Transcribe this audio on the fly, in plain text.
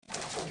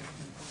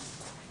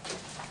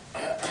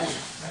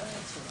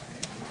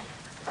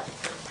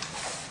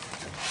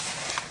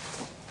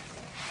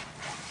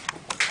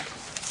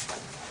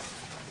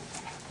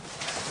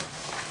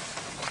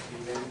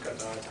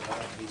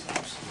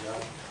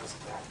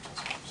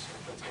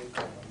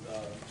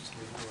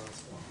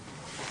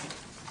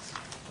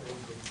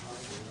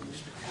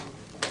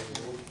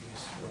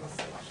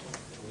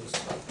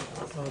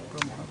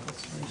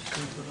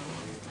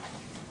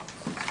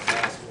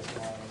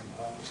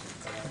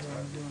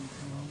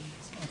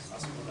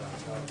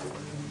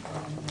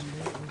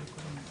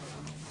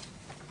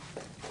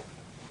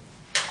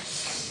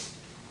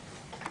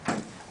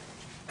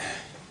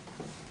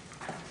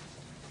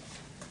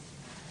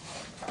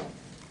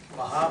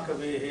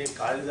महाकवेः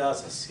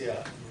कालिदासस्य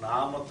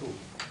नाम तु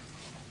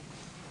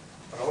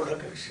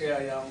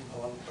प्रौढकक्ष्यायां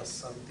भवन्तः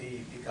सन्ति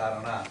इति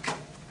कारणात्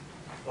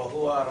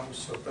बहुवारं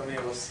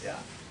श्रुतमेव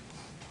स्यात्।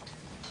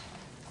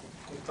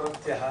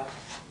 कुत्रत्यः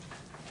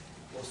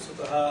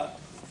वस्तुतः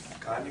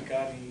कानि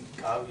कानि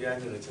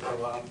काव्यानि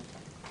रचितवान्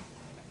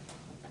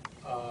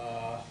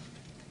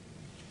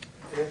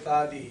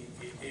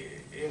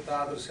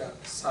एतादृश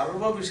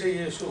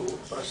सर्वविषयेषु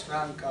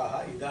प्रश्नाङ्काः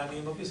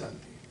इदानीमपि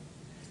सन्ति।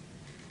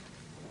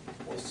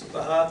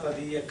 वस्तुतः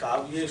तदीय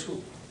काव्येषु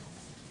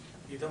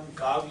इदं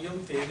काव्यं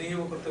तेनैव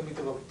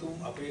कृतमिति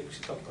वक्तुम्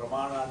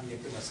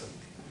अपेक्षितप्रमाणान्यपि न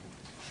सन्ति।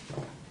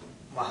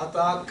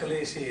 महता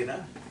क्लेशेन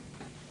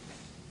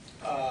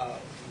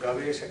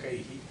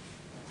गवेषकैः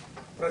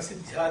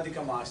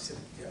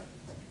प्रसिद्ध्यादिकमाश्रित्य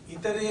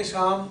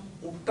इतरेषाम्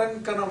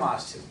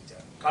उट्टङ्कनमाश्रित्य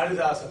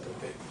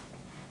कालिदासकृते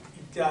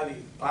इत्यादि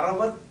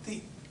परवर्ति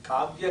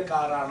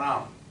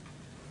काव्यकाराणाम्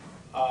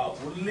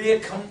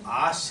उल्लेखम्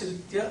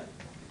आश्रित्य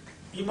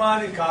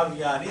इमानि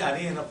काव्यानि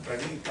अनेन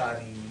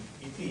प्रणीतानि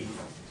इति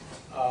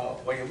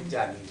वयं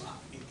जानीमः।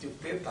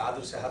 इत्युक्ते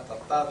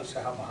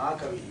तत्तादृशः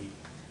महाकविः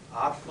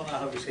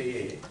आत्मनः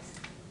विषये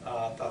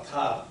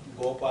तथा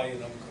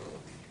गोपायनं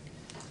करोति।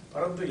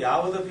 परन्तु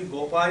यावदपि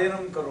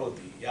गोपायनं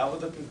करोति,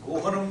 यावदपि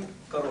गोहनं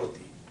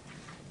करोति,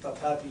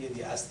 तथापि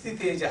यदि अस्ति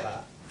तेजः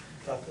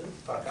तत्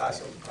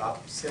प्रकाशं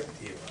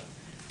प्राप्स्यत्येव।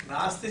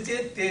 नास्ति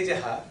चेत्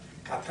तेजः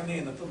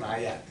कथनेन तु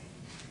नायाति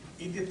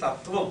इति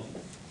तत्त्वम्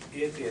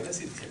एतेन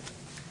सिद्ध्यति।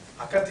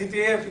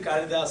 अकथिते अपि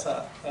कालिदास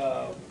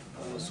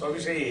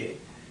स्वविषये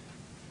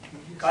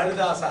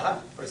कालिदासः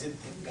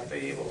प्रसिद्धिं गत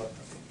एव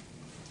वर्तते।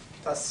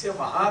 तस्य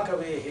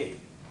महाकवेः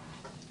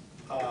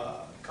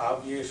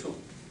काव्येषु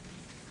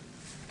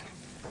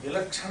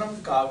विलक्षणं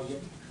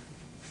काव्यं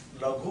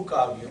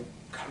लघुकाव्यं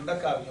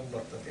खण्डकाव्यं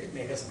वर्तते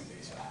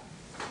मेघसन्देशः।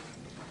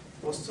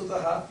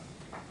 वस्तुतः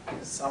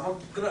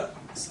समग्र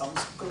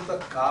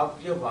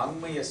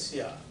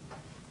संस्कृतकाव्यवाङ्मयस्य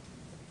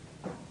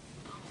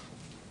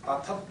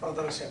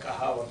पथप्रदर्शकः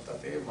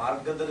वर्तते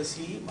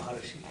मार्गदर्शी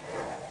महर्षिः।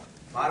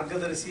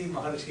 मार्गदर्शी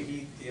महर्षिः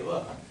इत्येव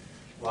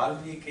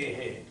वाल्मीकेः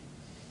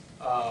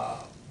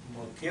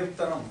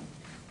कीर्तनं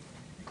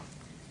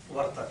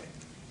वर्तते।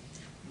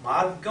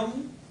 मार्गं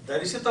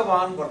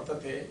दर्शितवान्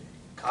वर्तते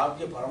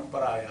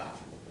काव्यपरम्परायाः,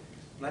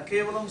 न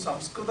केवलं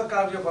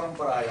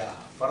संस्कृतकाव्यपरम्परायाः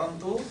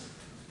परन्तु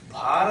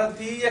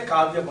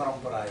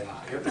भारतीयकाव्यपरम्परायाः।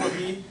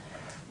 यतोहि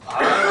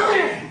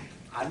भारते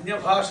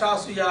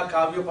अन्यभाषासु या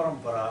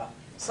काव्यपरम्परा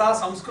सा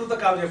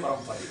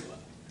संस्कृतकाव्यपरम्परा एव।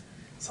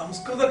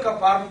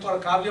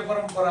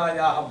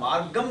 संस्कृतकाव्यपरम्परायाः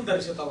मार्गं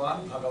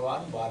दर्शितवान्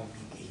भगवान्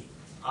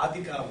वाल्मीकिः।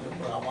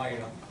 आदिकाव्यं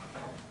रामायणं।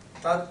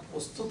 तत्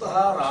वस्तुतः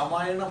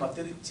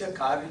रामायणमतिरिच्य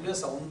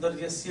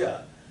काव्यसौन्दर्यस्य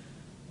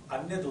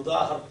अन्यद्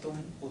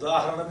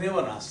उदाहरणमेव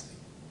नास्ति।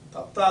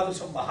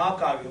 तत्तादृशं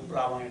महाकाव्यं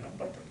रामायणं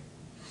वर्तते।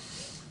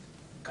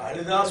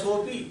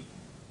 कालिदासोऽपि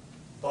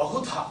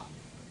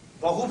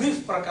बहुभिः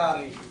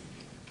प्रकारैः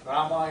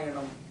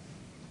रामायणं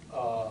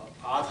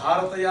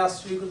आधारतया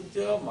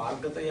स्वीकृत्य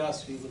मार्गतया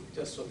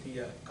स्वीकृत्य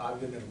स्वकीय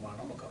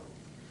काव्यनिर्माणम्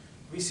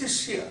अकरोत्।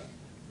 विशिष्य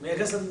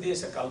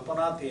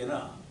मेघसन्देशकल्पना तेन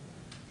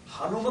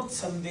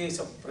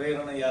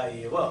हनुमत्सन्देशप्रेरणया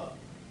एव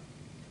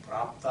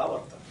प्राप्ता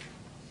वर्तते।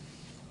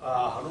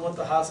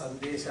 हनुमतः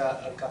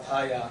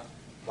सन्देशकथाया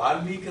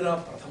वाल्मीकिना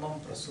प्रथमं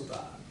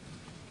प्रस्तुता।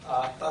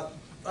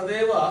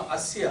 तदेव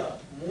अस्य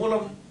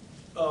मूलं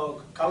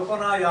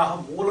कल्पनायाः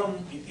मूलम्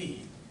इति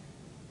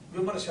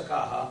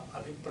विमर्शकाः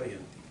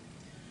अभिप्रयन्ति।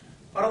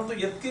 परन्तु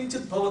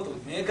यत्किञ्चित् भवतु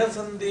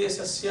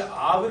मेघसन्देशस्य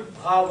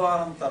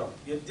आविर्भावानन्तरं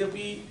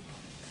यद्यपि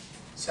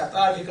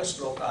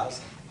शताधिकश्लोकाः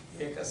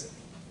सन्ति,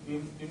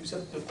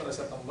 120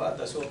 वा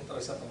 10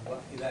 वा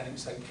इदानीं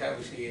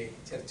संख्याविषये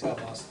चर्चा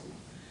मास्तु,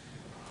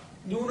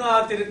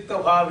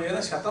 न्यूनातिरिक्तभावेन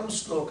 100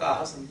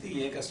 श्लोकाः सन्ति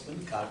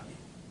एकस्मिन् काव्ये।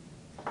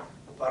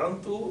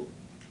 परन्तु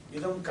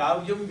इदं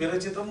काव्यं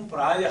विरचितं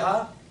प्रायः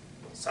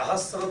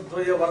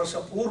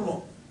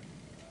सहस्रद्वयवर्षपूर्वम्।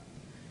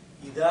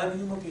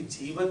 इदानीमपि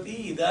जीवति,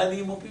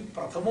 इदानीमपि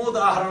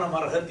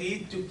प्रथमोदाहरणमर्हति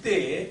इत्युक्ते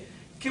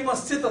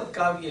किमस्ति तत्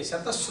काव्ये?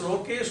 100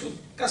 श्लोकेषु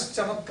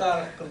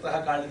कश्चमत्कारः कृतः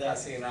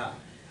कालिदासेन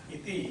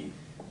इति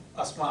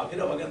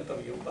अस्माभिः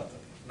अवगन्तव्यं वर्तते।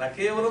 न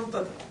केवलं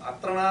तत्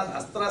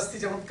अत्र अस्ति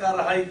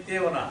चमत्कारः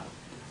इत्येव न,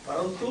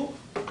 परन्तु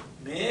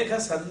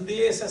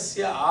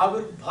मेघसन्देशस्य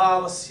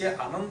आविर्भावस्य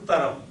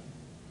अनन्तरं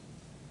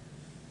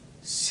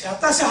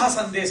शतशः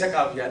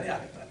सन्देशकाव्यानि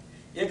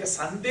आगतानि। एक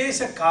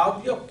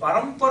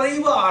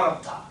सन्देशकाव्यपरम्परैव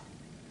आरब्धा।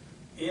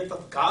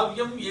 एतत्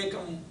काव्यम्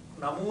एकं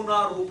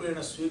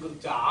नमूनारूपेण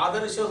स्वीकृत्य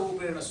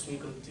आदर्शरूपेण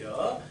स्वीकृत्य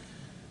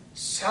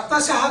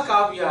शतशः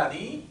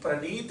काव्यानि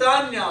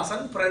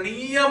प्रणीतान्यासन्,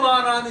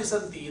 प्रणीयमानानि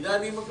सन्ति,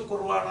 इदानीमपि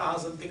कुर्वाणाः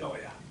सन्ति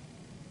कवयः।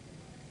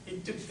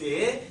 इत्युक्ते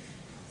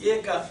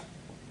एक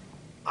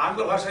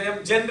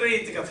आङ्ग्लभाषायां जेनरे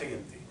इति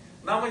कथयन्ति।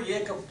 नाम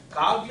एक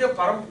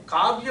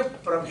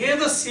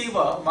काव्यप्रभेदस्यैव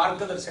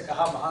मार्गदर्शकः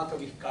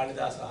महाकविः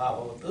कालिदासः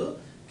अभवत्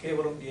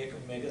केवलम्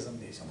एकं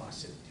मेघसन्देशम्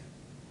आश्रित्य।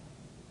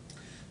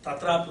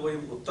 तत्रापि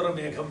वयम्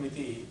उत्तरमेघम्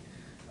इति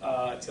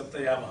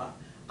चिन्तयामः।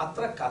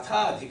 अत्र कथा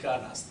अधिका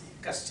नास्ति।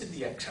 कश्चित्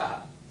यक्षः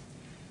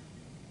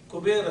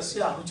कुबेरस्य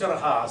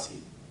अनुचरः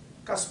आसीत्।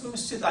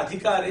 कस्मिंश्चित्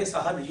अधिकारे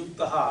सः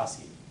नियुक्तः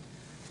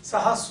आसीत्।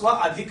 सः स्व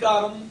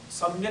अधिकारं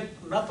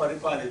सम्यक् न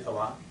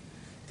परिपालितवान्।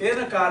 तेन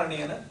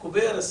कारणेन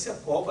कुबेरस्य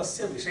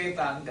कोपस्य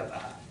विषयतां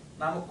गतः।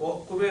 नाम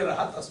कुबेरः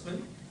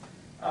तस्मिन्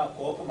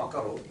कोपम्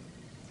अकरोत्।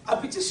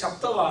 अपि च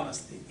शप्तवान्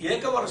अस्ति,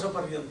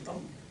 एकवर्षपर्यन्तं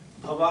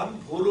भवान्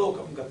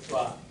भूलोकं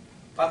गत्वा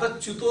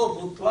पदच्युतो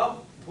भूत्वा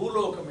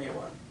भूलोकमेव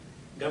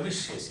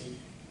गमिष्यसि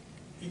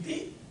इति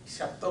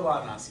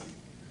शप्तवान् आसीत्।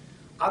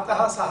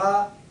 अतः सः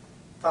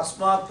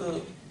तस्मात्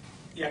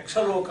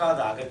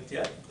यक्षलोकादागत्य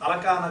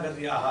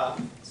अलकानगर्याः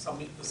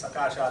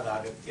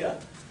सकाशादागत्य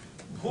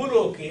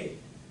भूलोके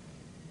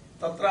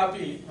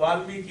तत्रापि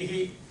वाल्मीकिः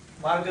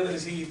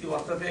मार्गदर्शी इति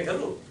वर्तते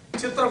खलु,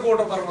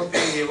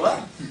 चित्रकूटपर्वते एव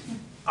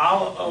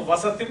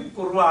वसतिं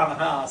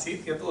कुर्वाणः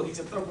आसीत्। यतोहि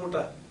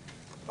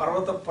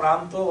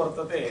चित्रकूटपर्वतप्रान्तो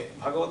वर्तते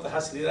भगवतः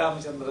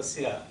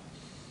श्रीरामचन्द्रस्य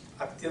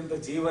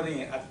जीवने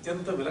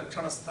अत्यन्त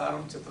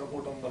विलक्षणस्थानं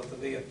चित्रकूटं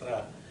वर्तते, यत्र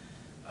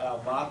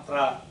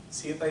मात्रा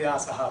सीतया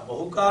सह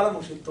बहुकालम्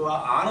उषित्वा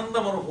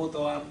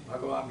आनन्दमनुभूतवान्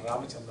भगवान्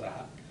रामचन्द्रः।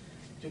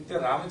 इत्युक्ते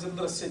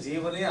रामचन्द्रस्य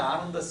जीवने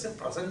आनन्दस्य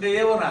प्रसङ्ग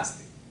एव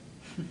नास्ति।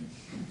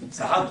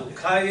 सः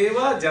दुःखाय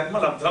एव जन्म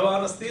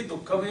लब्धवान् अस्ति,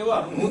 दुःखमेव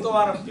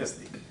अनुभूतवान्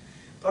अस्ति,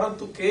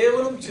 परन्तु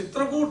केवलं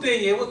चित्रकूटे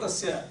एव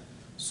तस्य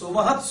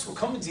सुमहत्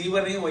सुखं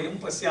जीवने वयं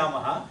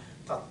पश्यामः।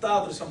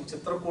 तत्तादृशं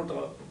चित्रकूट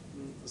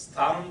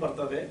स्थानं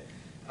वर्तते।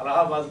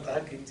 अलाहाबादतः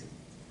किञ्चित्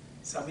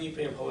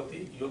समीपे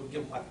भवति,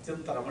 योग्यम्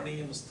अत्यन्त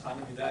रमणीयं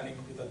स्थानम्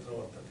इदानीमपि तत्र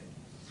वर्तते।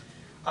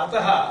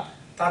 अतः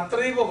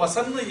तत्रैव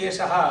वसन्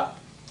एषः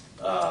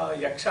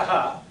यक्षः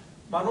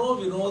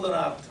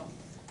मनोविनोदनार्थं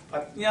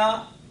पत्न्या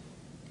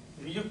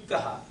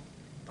वियुक्तः,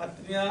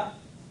 पत्न्या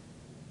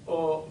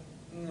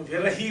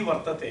विरही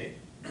वर्तते,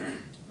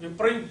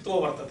 विप्रयुक्तो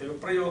वर्तते।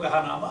 विप्रयोगः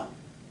नाम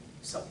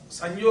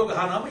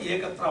संयोगः नाम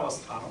एकत्र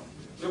अवस्थानं,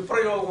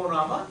 विप्रयोगो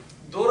नाम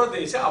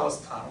दूरदेशे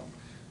अवस्थानं।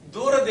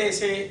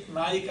 दूरदेशे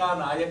नायिका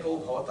नायकौ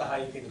भवतः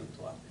इति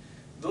कृत्वा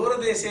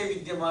दूरदेशे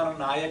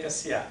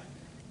विद्यमाननायकस्य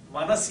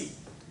मनसि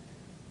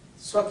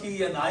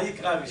स्वकीय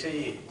नायिका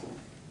विषये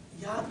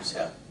यादृश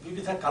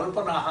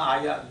विविधकल्पनाः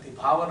आयान्ति,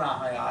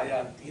 भावनाः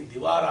आयान्ति,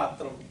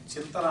 दिवारात्रं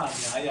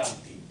चिन्तनानि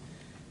आयान्ति।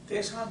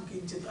 तेषां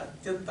किञ्चित्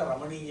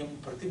अत्यन्तरमणीयं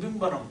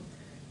प्रतिबिम्बनं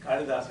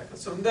कालिदासः।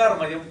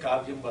 शृङ्गारमयं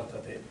काव्यं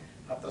वर्तते।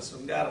 अत्र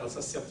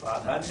शृङ्गाररसस्य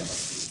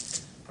प्राधान्यमस्ति।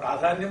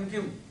 प्राधान्यं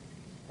किं?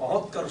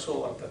 महोत्कर्षो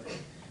वर्तते।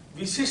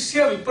 विशिष्य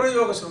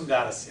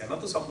विप्रयोगशृङ्गारस्य, न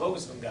तु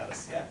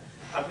सम्भोगशृङ्गारस्य,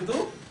 अपि तु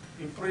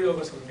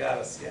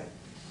विप्रयोगशृङ्गारस्य।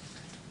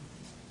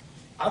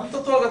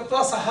 अन्ततो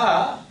गत्वा सः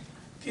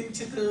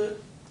किञ्चित्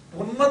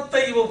उन्मत्त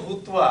इव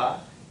भूत्वा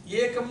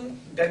एकं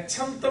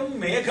गच्छन्तं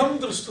मेघं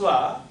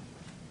दृष्ट्वा,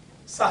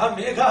 सः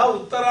मेघः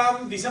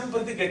उत्तरां दिशं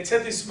प्रति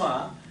गच्छति स्म,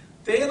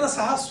 तेन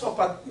सह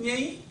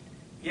स्वपत्न्यै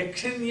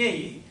यक्षिण्यै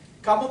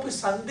कमपि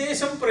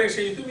सन्देशं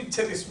प्रेषयितुम्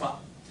इच्छति स्म।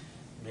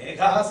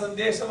 मेघः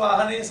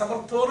सन्देशवाहने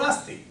समर्थो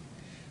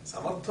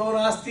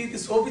नास्ति इति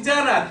सोऽपि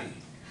जानाति,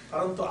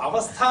 परन्तु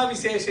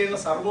अवस्थाविशेषेण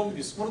सर्वं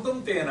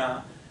विस्मृतं तेन।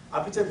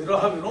 अपि च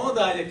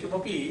विरहविनोदाय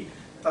किमपि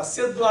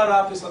तस्य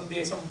द्वारापि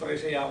सन्देशं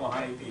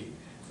प्रेषयामः इति।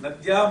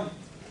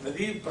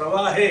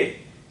 नदीप्रवाहे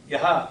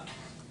यः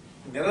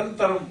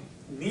निरन्तरं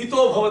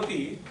नीतो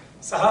भवति,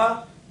 सः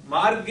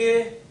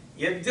मार्गे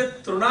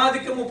यद्यत्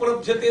तृणादिकम्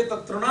उपलभ्यते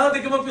तत्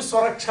तृणादिकमपि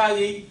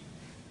स्वरक्षायै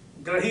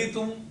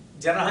ग्रहीतुं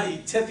जनः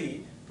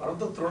इच्छति,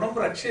 परन्तु तृणं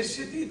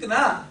रक्षिष्यति इति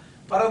न,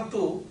 परन्तु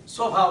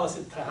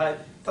स्वभावसिद्धः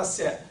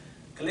तस्य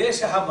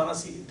क्लेशः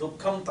मनसि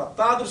दुःखं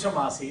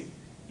तत्तादृशमासीत्,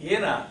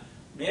 येन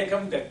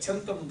मेघं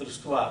गच्छन्तं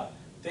दृष्ट्वा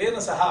तेन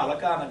सह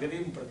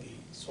अलकानगरीं प्रति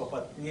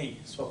स्वपत्न्यै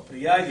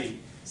स्वप्रियायै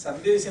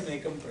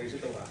सन्देशमेकं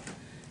प्रेषितवान्।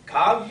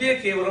 काव्ये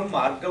केवलं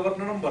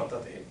मार्गवर्णनं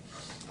वर्तते,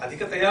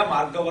 अधिकतया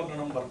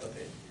मार्गवर्णनं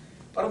वर्तते,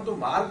 परन्तु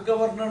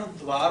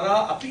मार्गवर्णनद्वारा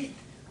अपि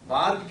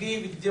मार्गे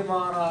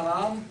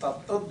विद्यमानानां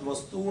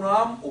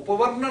तत्तद्वस्तूनाम्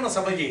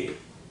उपवर्णनसमये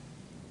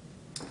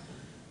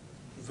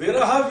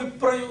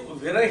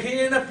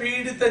विरहेण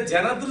पीडित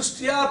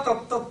जनदृष्ट्या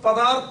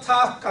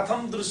तत्तत्पदार्थाः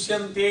कथं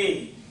दृश्यन्ते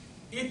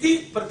इति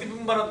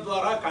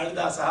प्रतिबिम्बनद्वारा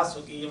कालिदासः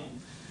स्वकीयं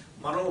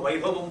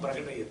मनोवैभवं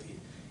प्रकटयति।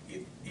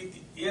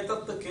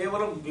 एतत्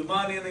केवलं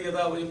विमानेन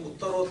यदा वयम्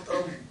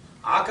उत्तरोत्तरम्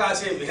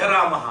आकाशे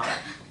विहरामः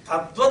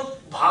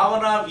तद्वत्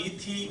भावना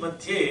वीथी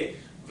मध्ये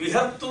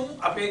विहर्तुम्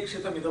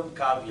अपेक्षितमिदं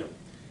काव्यम्।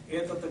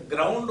 एतत्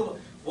ग्रौण्ड्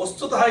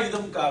वस्तुतः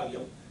इदं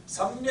काव्यं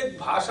सम्यक्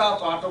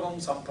भाषापाटवं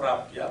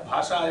सम्प्राप्य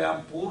भाषायां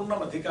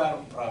पूर्णम्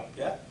अधिकारं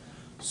प्राप्य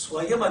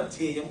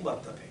स्वयमध्येयं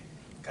वर्तते।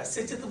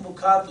 कस्यचित्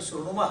मुखात्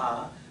शृणुमः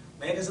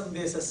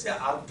मेघसन्देशस्य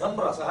अर्धं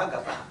रसः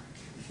गतः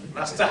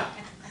नष्टः।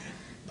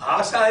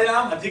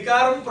 भाषायाम्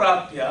अधिकारं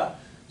प्राप्य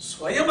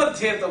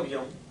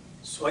स्वयमध्येतव्यं,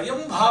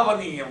 स्वयं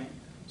भावनीयं,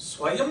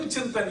 स्वयं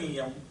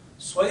चिन्तनीयं,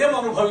 स्वयम्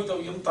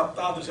अनुभवितव्यं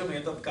तत्तादृशम्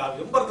एतत्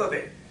काव्यं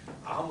वर्तते।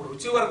 अहं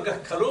रुचिवर्गः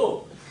खलु,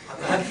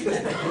 अतः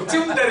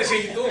रुचिं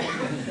दर्शयितुम्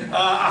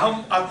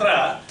अहम् अत्र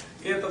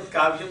एतत्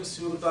काव्यं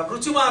स्वीकृतवान्।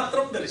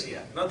 रुचिमात्रं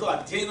दर्शयामि, न तु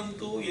अध्ययनं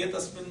तु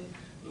एतस्मिन्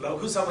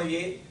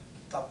लघुसमये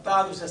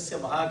तत्तादृशस्य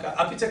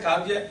अपि च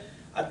काव्य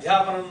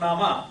अध्यापनं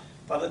नाम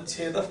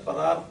पदच्छेदः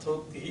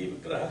पदार्थोक्तिः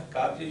विग्रहः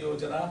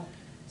काव्ययोजना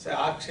च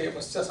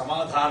आक्षेपश्च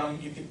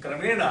समाधानम् इति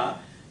क्रमेण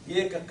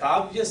एक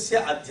काव्यस्य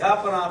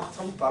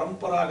अध्यापनार्थं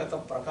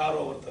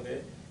परम्परागतप्रकारो वर्तते।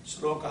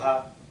 श्लोकः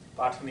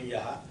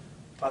पाठनीयः,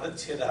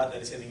 पदच्छेदः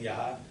दर्शनीयः,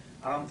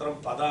 अनन्तरं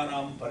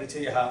पदानां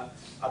परिचयः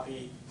अपि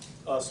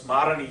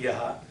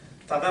स्मारणीयः,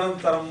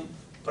 तदनन्तरं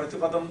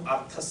प्रतिपदम्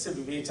अर्थस्य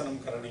विवेचनं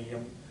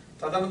करणीयं,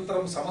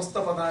 तदनन्तरं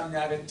समस्तपदानि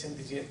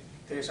आगच्छन्ति चेत्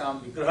तेषां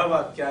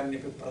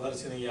विग्रहवाक्यान्यपि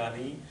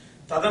प्रदर्शनीयानि,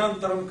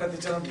 तदनन्तरं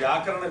कतिचन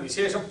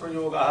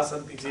व्याकरणविशेषप्रयोगाः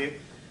सन्ति चेत्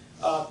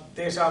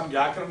तेषां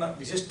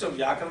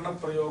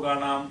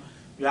विशिष्टव्याकरणप्रयोगाणां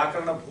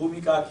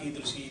व्याकरणभूमिका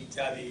कीदृशी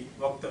इत्यादि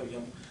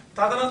वक्तव्यं।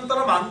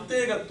 तदनन्तरम्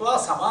अन्ते गत्वा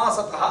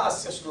समासतः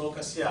अस्य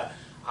श्लोकस्य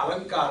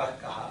अलङ्कारः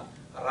कः,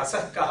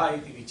 रसः कः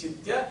इति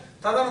विचिन्त्य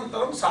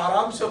तदनन्तरं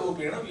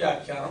सारांशरूपेण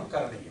व्याख्यानं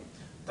करणीयं।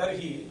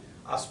 तर्हि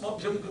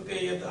अस्मभ्यं कृते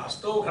यत्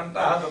 8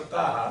 घण्टाः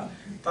दत्ताः,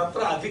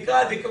 तत्र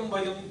अधिकाधिकं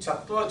वयं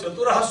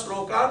चतुरः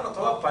श्लोकान्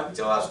अथवा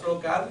 5 वा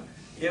श्लोकान्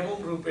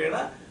एवं रूपेण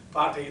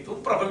पाठयितुं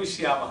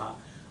प्रभविष्यामः।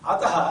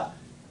 अतः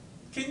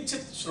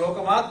किञ्चित्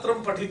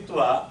श्लोकमात्रं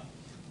पठित्वा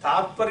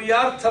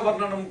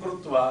तात्पर्यार्थवर्णनं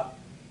कृत्वा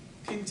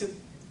किञ्चित्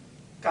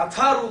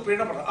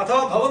कथारूपेण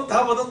अथवा भवन्तः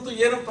वदन्तु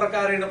येन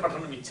प्रकारेण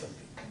पठनम्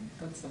इच्छन्ति।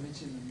 तत्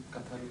समीचीनं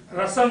कथारूपेण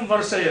रसं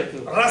वर्षयतु।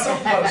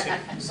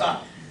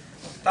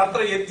 तत्र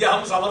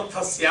यद्यहं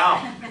समर्थः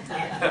स्याम्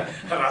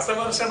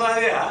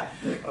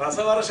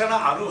रसवर्षण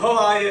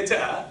अनुभवाय च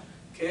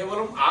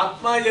केवलम्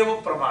आत्मा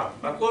एव प्रमाणं,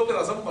 न कोऽपि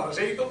रसं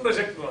वर्षयितुं न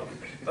शक्नोति।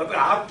 तत्र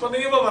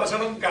आत्मनैव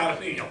वर्षणं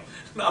कारणीयं,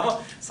 नाम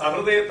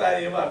सहृदयता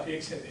एव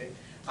अपेक्षते।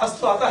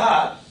 अस्तु,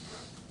 अतः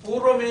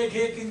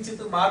पूर्वमेघे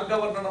किञ्चित्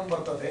मार्गवर्णनं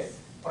वर्तते।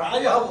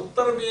 प्रायः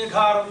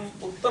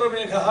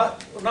उत्तरमेघः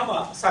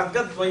नाम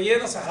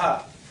सर्गद्वयेन सह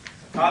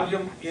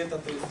काव्यम्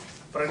एतत्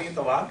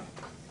प्रणीतवान्।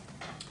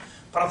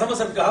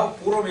 प्रथमसर्गः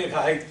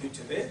पूर्वमेघः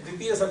इत्युच्यते,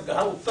 द्वितीयसर्गः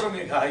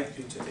उत्तरमेघः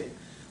इत्युच्यते।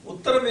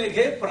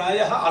 उत्तरमेघे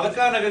प्रायः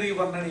अलकानगरी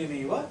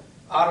वर्णनेनैव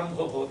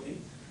आरम्भो भवति।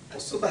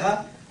 वस्तुतः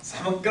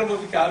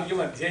समग्रमपि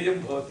काव्यम्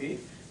अध्येयं भवति,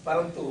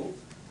 परन्तु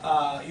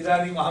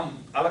इदानीम् अहम्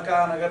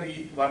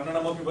अलकानगरी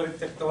वर्णनमपि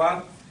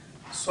परित्यक्तवान्।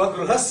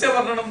 स्वगृहस्य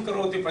वर्णनं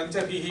करोति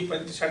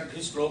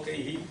 5-6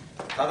 श्लोकैः,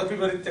 तदपि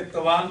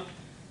परित्यक्तवान्।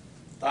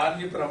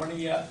 तान्यपि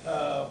रमणीय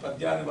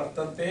पद्यानि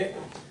वर्तन्ते।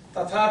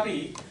 तथापि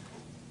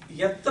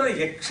यत्र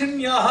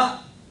यक्षिण्याः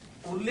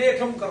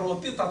उल्लेखं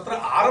करोति तत्र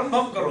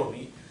आरम्भं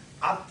करोमि।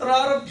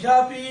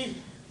 अत्रारभ्यापि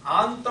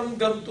आन्तं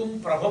गन्तुं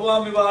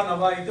प्रभवामि वा न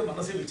वा इति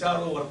मनसि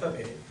विचारो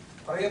वर्तते।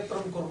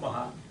 प्रयत्नं कुर्मः।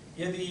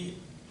 यदि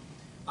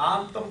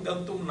आन्तं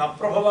गन्तुं न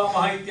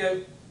प्रभवामः इति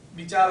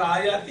विचारः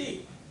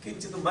आयाति,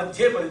 किञ्चित्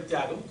मध्ये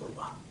परित्यागं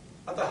कुर्मः।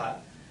 अतः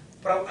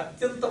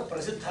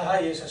अत्यन्तप्रसिद्धः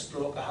एषः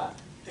श्लोकः।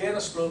 तेन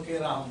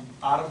श्लोकेन अहम्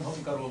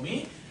आरम्भं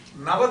करोमि।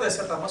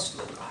 19तमः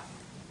श्लोकः,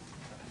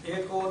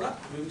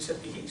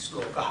 19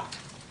 श्लोकः।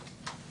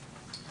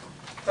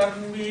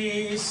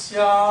 तन्वी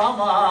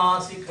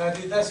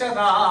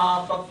श्यामाशिखरिदशना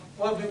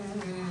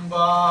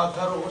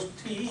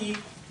पक्वबिम्बाधरोष्ठी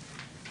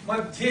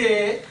मध्ये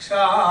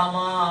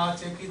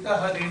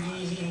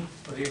क्षामाचकितहरिणी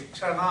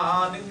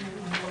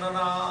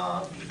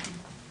प्रेक्षणानिम्ननाभिः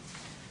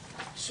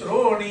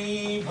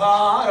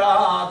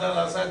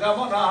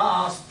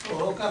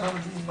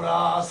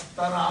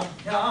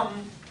श्रोणीभारादलसगमनास्तोकनम्रास्तनाभ्याम्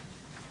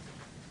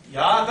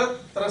या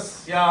तत्र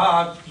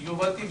स्यात्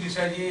युवति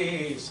विषये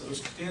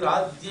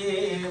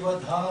सृष्टिराद्येव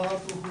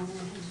धातुः।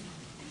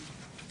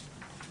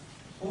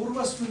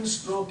 पूर्वस्मिन्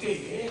श्लोके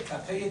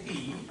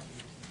कथयति,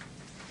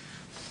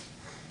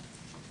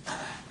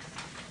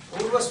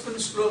 पूर्वस्मिन्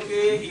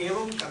श्लोके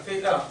एवं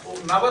कथयति।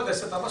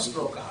 19तमः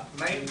श्लोकः,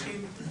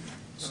 19th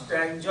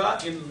stanza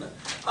in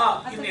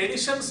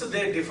editions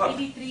they differ.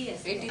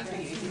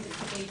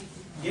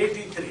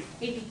 83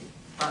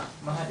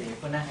 महोदय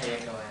पुनः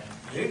एकवारं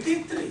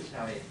 83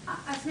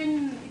 अस्मिन्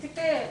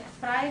इत्युक्ते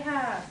प्रायः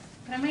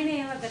क्रमेण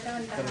एव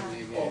गतवन्तः।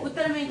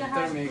 उत्तरमेघः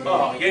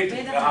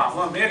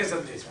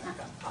मेघसन्देशः।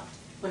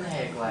 पुनः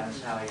एकवारं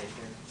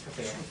श्रावयतु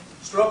कृपया।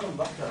 श्लोकं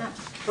वा?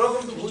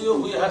 श्लोकं तु भूयो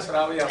भूयः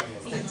श्रावयामि,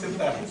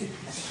 चिन्ता नास्ति।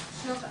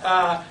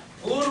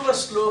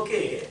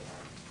 पूर्वश्लोके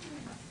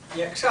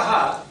यक्षः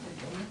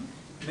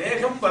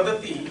मेघं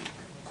वदति,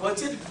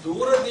 क्वचित्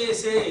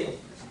दूरदेशे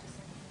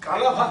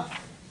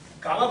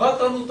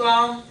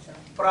कलभतनुतां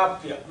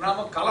प्राप्य। नाम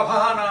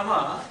कलभः नाम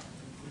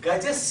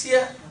गजस्य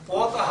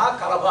पोतः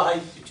कलभः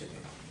इत्युच्यते।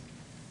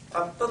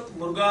 तत्तत्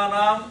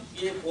मृगाणां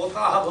ये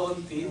पोताः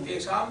भवन्ति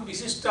तेषां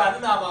विशिष्टानि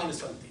नामानि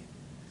सन्ति।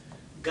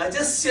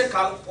 गजस्य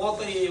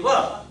पोत एव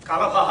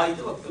कलभः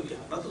इति वक्तव्यः,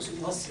 न तु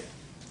सिंहस्य।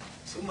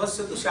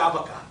 सिंहस्य तु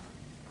शाबकः,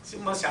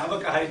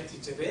 सिंहशाबकः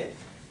इत्युच्यते।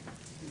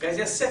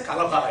 गजस्य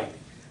कलभः इति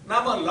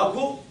नाम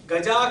लघु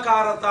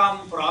गजाकारतां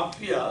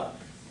प्राप्य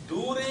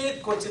दूरे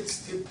क्वचित्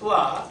स्थित्वा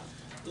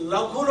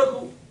लघु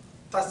लघु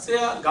तस्य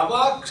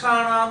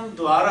गवाक्षाणां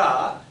द्वारा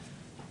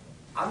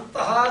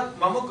अन्तः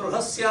मम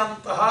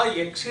गृहस्यान्तः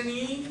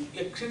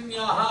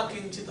यक्षिण्याः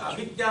किञ्चित्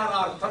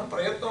अभिज्ञानार्थं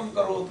प्रयत्नं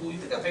करोतु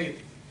इति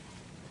कथयति।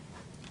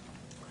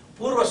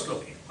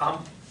 पूर्वश्लोके अहं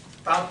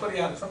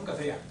तात्पर्यार्थं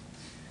कथयामि।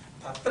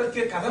 तत्र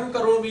कथं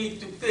करोमि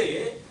इत्युक्ते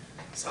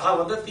सः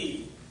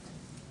वदति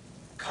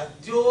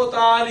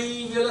खद्योताली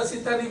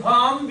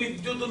विलसितनिभां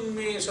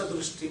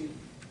विद्युदुन्मेषदृष्टिं।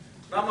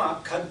 नाम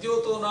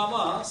खद्योतो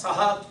नाम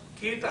सः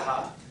कीटः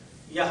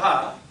यः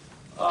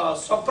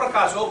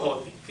स्वप्रकाशो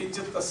भवति,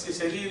 किञ्चित् तस्य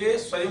शरीरे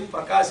स्वयं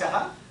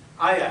प्रकाशः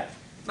आयाति,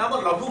 नाम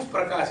लघुः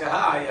प्रकाशः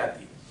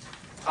आयाति।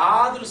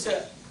 तादृश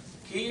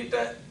कीट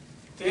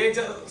तेज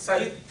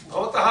सहित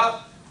भवतः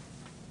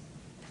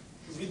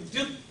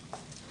विद्युत्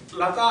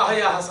लताः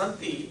याः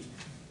सन्ति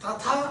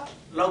तथा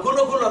लघु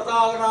लघु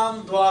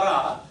लतानां द्वारा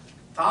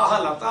ताः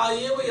लता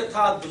एव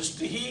यथा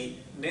दृष्टिः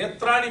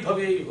नेत्राणि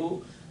भवेयुः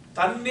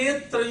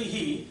तन्नेत्रैः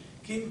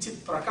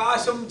किञ्चित्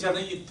प्रकाशं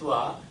जनयित्वा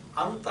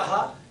अन्तः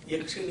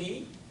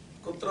यक्षिणी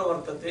कुत्र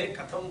वर्तते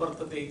कथं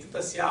वर्तते इति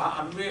तस्याः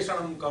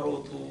अन्वेषणं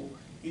करोतु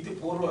इति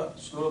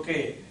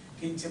पूर्वश्लोके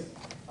किञ्चित्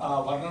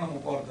वर्णनम्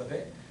उपवर्तते।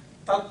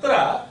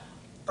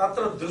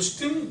 तत्र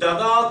दृष्टिं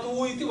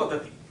ददातु इति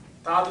वदति।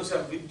 तादृश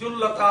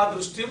विद्युल्लता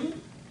दृष्टिं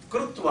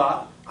कृत्वा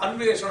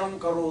अन्वेषणं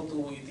करोतु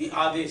इति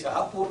आदेशः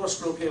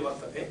पूर्वश्लोके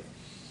वर्तते।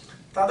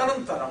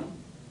 तदनन्तरं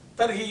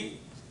तर्हि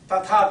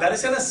तथा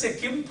दर्शनस्य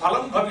किं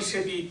फलं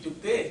भविष्यति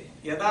इत्युक्ते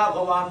यदा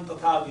भवान्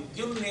तथा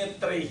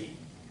विद्युन्नेत्रैः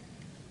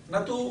न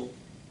तु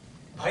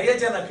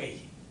भयजनकैः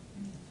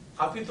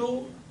अपि तु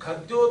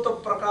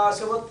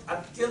खद्योतप्रकाशवत्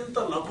अत्यन्त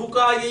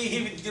लघुकायैः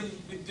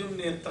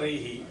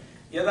विद्युन्नेत्रैः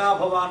यदा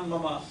भवान्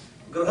मम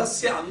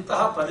गृहस्य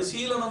अन्तः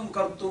परिशीलनं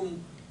कर्तुं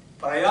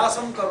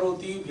प्रयासं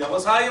करोति,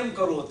 व्यवसायं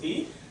करोति,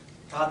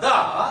 तदा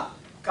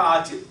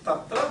काचित्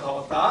तत्र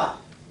भवता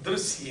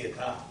दृश्येत।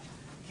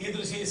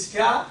 कीदृशी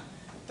स्यात्?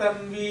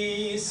 तन्वी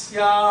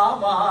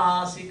श्यामा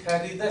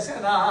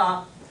शिखरिदशना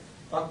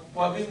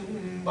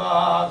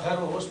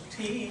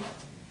पक्वबिम्बाधरोष्ठी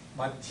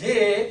मध्ये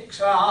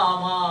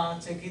क्षामा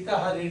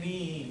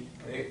चकितहरिणी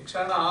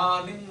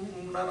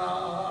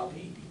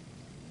प्रेक्षणानिम्ननाभिः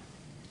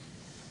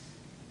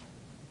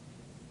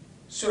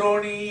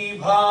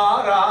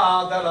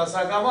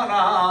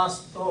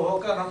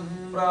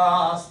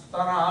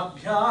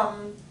श्रोणीभारादलसगमनास्तोकनम्रास्तनाभ्यां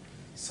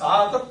सा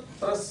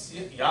तत्र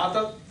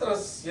तत्र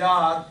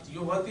स्यात्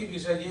युवति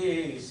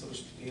विषये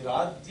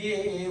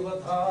सृष्टिराद्येव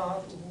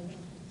धातुः।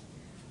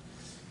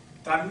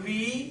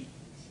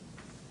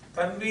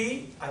 तन्वी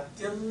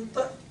अत्यंत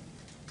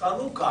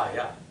तनुकाय,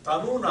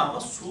 तनु नाम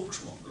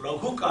सूक्ष्म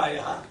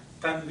लघुकायः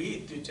तन्वी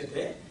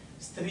इत्युच्यते।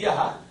 स्त्रियः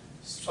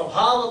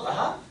स्वभावतः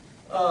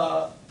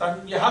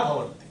तन्व्यः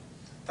भवन्ति।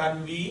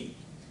 तन्वी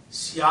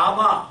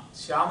श्यामा,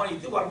 श्याम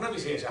इति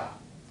वर्णविशेषः,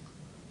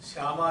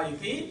 श्यामा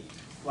इति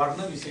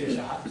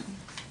वर्णविशेषः।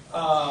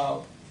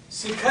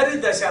 शिखरि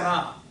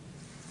दशना,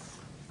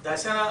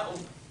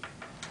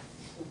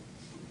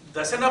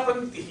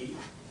 दशनपङ्क्तिः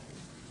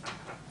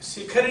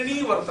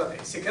शिखरिणी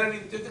वर्तते। शिखरिणी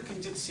इत्युक्ते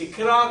किञ्चित्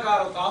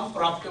शिखराकारतां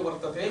प्राप्य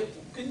वर्तते,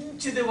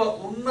 किञ्चिदिव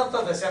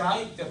उन्नतदशना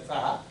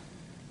इत्यर्थः।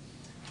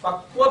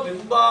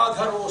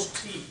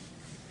 पक्वबिम्बाधरोष्ठी,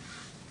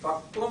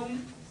 पक्वं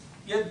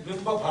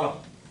यद्बिम्बफलं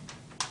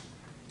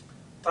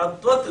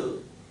तद्वत्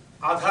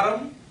अधरं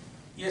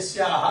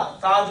यस्याः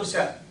तादृश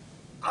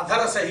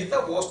अधरसहित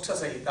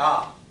ओष्ठसहिता।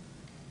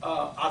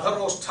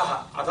 अधरोष्ठः,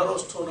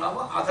 अधरोष्ठो नाम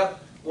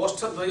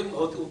ओष्ठद्वयं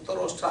भवति,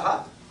 उत्तरोष्ठः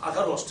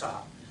अधरोष्ठः।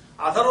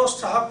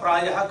 अधरोष्ठः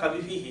प्रायः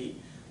कविभिः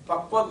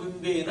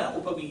पक्वबिम्बेन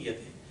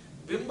उपमीयते।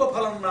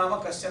 बिम्बफलं नाम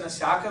कश्चन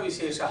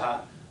शाकविशेषः।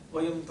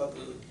 वयं तत्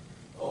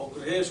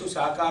गृहेषु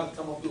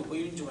शाकार्थमपि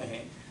उपयुञ्ज्महे।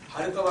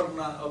 हरितवर्ण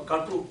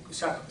कटु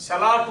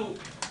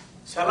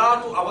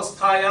शलाटु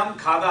अवस्थायां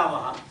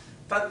खादामः।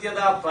 तद्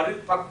यदा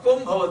परिपक्वं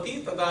भवति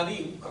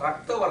तदानीं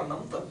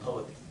रक्तवर्णं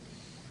तद्भवति।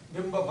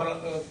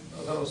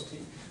 बिम्बफलधरोष्ठी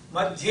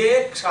मध्ये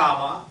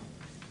क्षामा,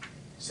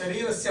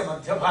 शरीरस्य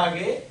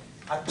मध्यभागे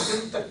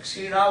अत्यंत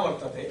क्षीणा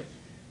वर्तते।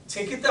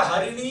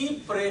 चकितहरिणी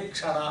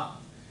प्रेक्षणा,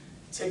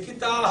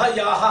 चकिताः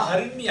याः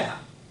हरिण्यः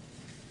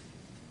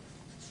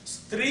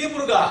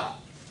स्त्रीमृगाः,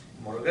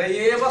 मृग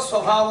एव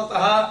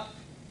स्वभावतः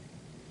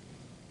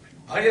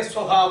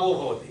भयस्वभावो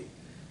भवति,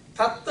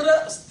 तत्र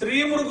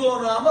स्त्रीमृगो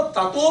नाम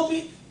ततोपि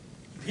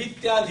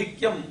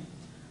भीत्याधिक्यम्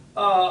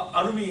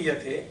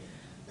अनुमीयते।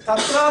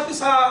 तत्रापि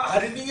सा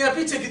हरिणी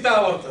अपि चकिता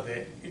वर्तते।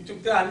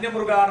 इत्युक्ते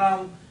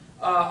अन्यमृगाणाम्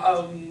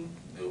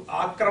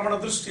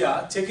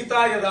आक्रमणदृष्ट्या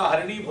चकिता यदा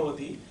हरिणी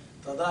भवति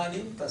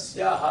तदानीं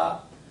तस्याः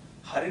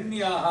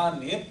हरिण्याः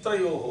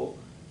नेत्रयोः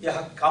यः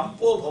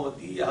कम्पो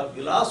भवति, यः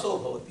विलासो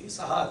भवति,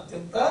 सः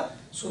अत्यन्त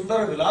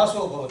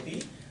सुन्दरविलासो भवति।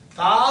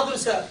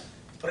 तादृश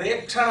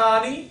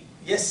प्रेक्षणानि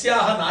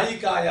यस्याः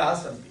नायिकायाः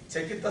सन्ति,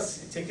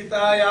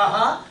 चकितायाः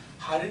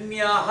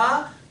हरिण्याः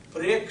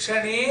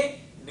प्रेक्षणे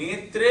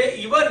नेत्रे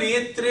इव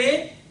नेत्रे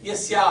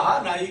यस्याः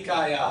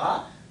नायिकायाः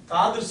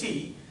तादृशी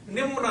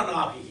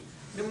निम्ननाभिः,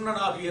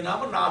 निम्ननाभिः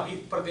नाम नाभि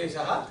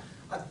प्रदेशः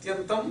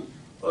अत्यन्तं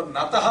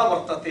नतः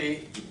वर्तते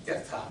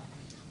इत्यर्थः।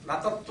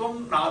 नतत्वं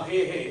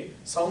नाभेः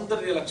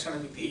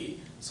सौन्दर्यलक्षणमिति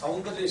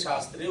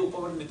सौन्दर्यशास्त्रे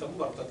उपवर्णितं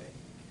वर्तते।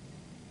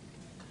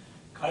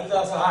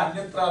 कालिदासः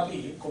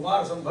अन्यत्रापि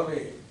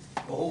कुमारसम्भवे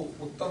बहु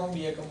उत्तमम्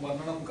एकं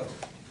वर्णनं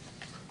करोति।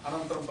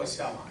 अनन्तरं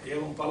पश्यामः।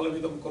 एवं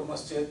पल्लविदं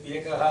कुर्मश्चेत्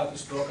एकः अपि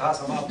श्लोकः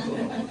समाप्तो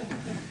न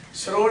भवति।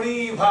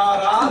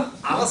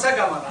 श्रोणीभारात्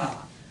अलसगमन।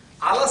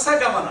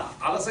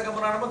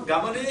 अलसगमन नाम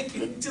गमने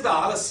किञ्चित्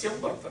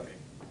आलस्यं वर्तते।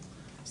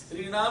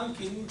 स्त्रीणां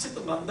किञ्चित्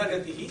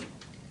मन्दगतिः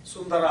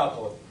सुन्दरा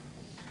भवति,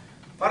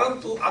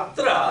 परन्तु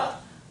अत्र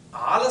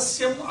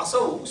आलस्यम्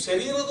असौ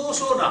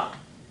शरीरदोषो न,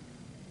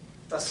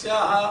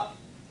 तस्याः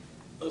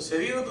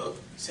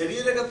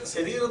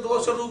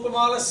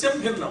शरीरदोषरूपमालस्यं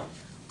भिन्नम्।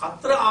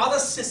 अत्र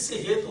आलस्यस्य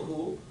हेतुः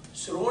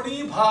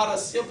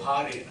श्रोणीभारस्य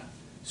भारेण।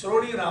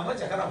 श्रोणी नाम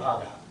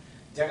जघनभागः।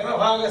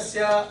 जघनभागस्य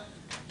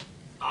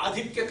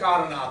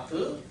आधिक्यकारणात्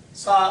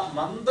सा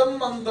मन्दं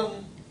मन्दं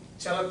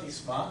चलति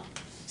स्म,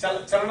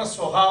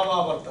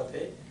 चलनस्वभावः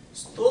वर्तते।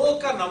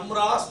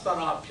 स्तोकनम्रा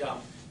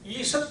स्तनाभ्याम्।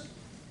 ईषत्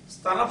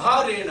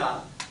स्तनभारेण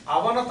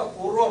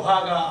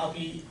अवनतपूर्वभागा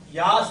अपि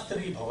या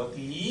स्त्री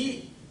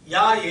भवति,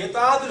 या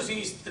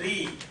एतादृशी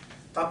स्त्री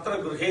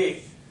तत्र गृहे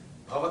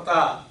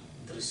भवता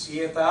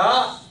दृश्येत,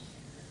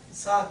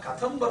 सा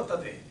कथं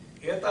वर्तते?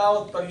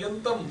 एतावत्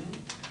पर्यन्तं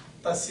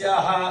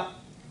तस्याः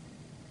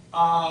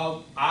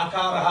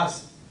आकारः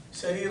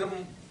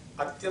शरीरम्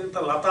अत्यन्त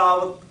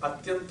लतावत्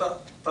अत्यन्त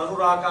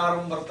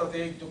तनुराकारं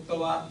वर्तते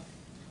इत्युक्तवान्,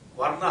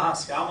 वर्णः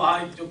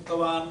श्यामः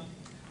इत्युक्तवान्,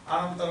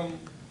 अनन्तरं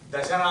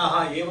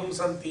दशनाः एवं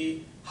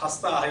सन्ति,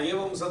 हस्ताः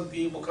एवं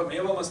सन्ति, मुखम्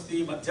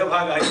एवमस्ति,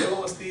 मध्यभागः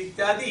एवमस्ति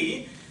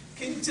इत्यादि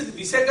किञ्चित्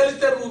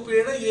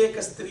विषकलितरूपेण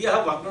एकस्त्रियः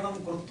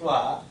वर्णनं कृत्वा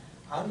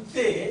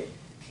अन्ते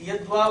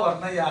कियद्वा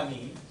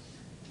वर्णयामि,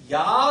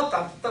 या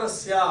तत्र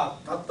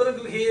स्यात्, तत्र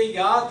गृहे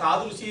या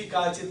तादृशी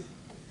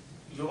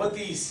काचित्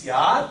युवती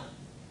स्यात्,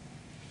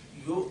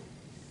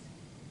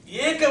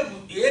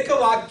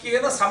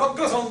 एकवाक्येन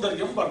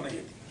समग्रसौन्दर्यं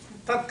वर्णयति।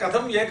 तत्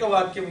कथम्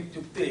एकवाक्यम्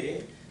इत्युक्ते,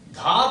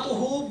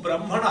 धातुः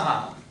ब्रह्मणः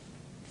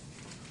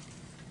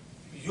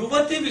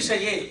युवती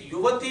विषये,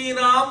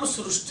 युवतीनां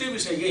सृष्टि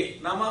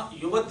विषये, नाम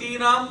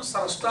युवतीनां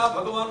स्रष्टा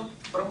भगवान्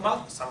ब्रह्मा,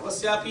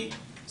 सर्वस्यापि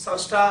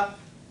स्रष्टा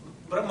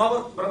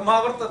ब्रह्मा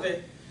वर्तते।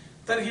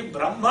 तर्हि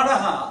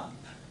ब्रह्मणः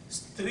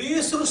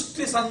स्त्री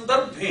सृष्टि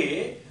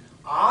संदर्भे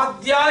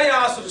आद्या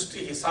या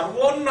सृष्टिः,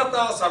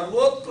 सर्वोन्नता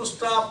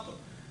सर्वोत्कृष्टा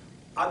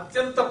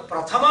अत्यंत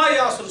प्रथमा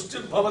या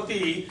सृष्टिर्भवति,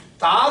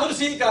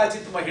 तादृशी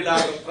काचित् महिला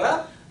तत्र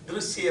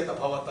दृश्येत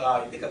भवता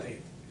इति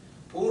कथयति।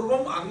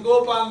 पूर्वम्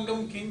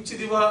अङ्गोपाङ्गं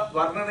किञ्चिदिव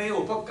वर्णने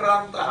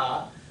उपक्रान्तः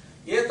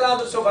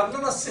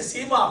एतादृशवर्णनस्य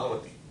सीमा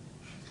भवति,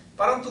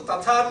 परन्तु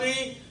तथापि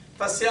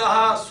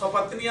तस्याः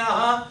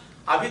स्वपत्न्याः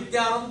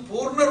अभिज्ञानं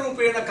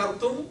पूर्णरूपेण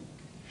कर्तुं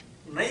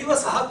नैव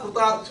सः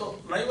कृतार्थो,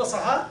 नैव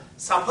सः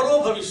सफलो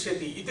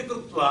भविष्यति इति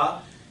कृत्वा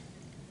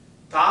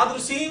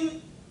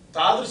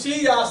तादृशी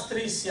या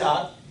स्त्री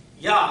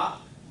स्यात्, या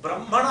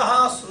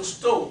ब्रह्मणः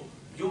सृष्टौ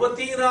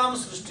युवतीनां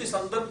सृष्टि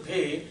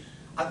संदर्भे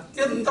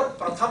अत्यंत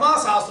प्रथमा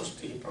सा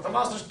सृष्टिः।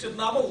 प्रथमा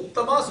सृष्टिर्नाम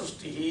उत्तमा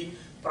सृष्टिः।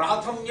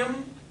 प्राथम्यं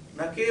न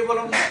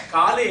केवलं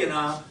कालेन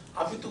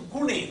अपितु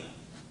गुणेन,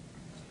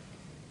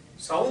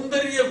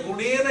 सौन्दर्य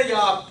गुणेन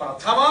या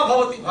प्रथमा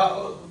भवति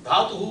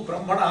धातुः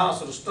ब्रह्मणः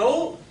सृष्टौ,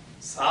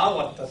 सा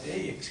वर्तते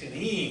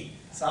यक्षिणी।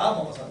 सा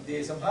मम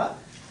सन्देशः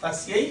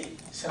तस्यै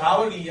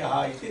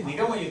श्रावणीयः इति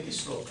निगमयति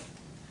श्लोकः।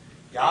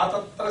 या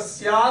तत्र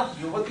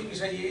स्यात् युवति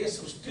विषये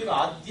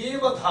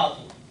सृष्टिराद्येव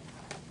धातुः।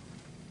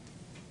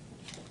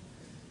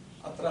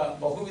 अत्र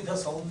बहुविध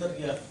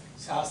सौन्दर्य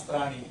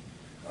शास्त्राणि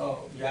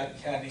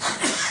व्याख्यानि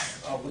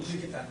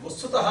उल्लिखितानि।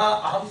 वस्तुतः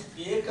अहम्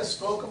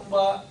एकश्लोकं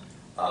वा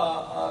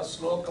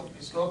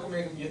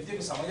श्लोकमेकं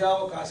यद्यपि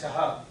समयावकाशः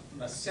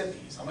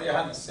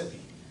नश्यति,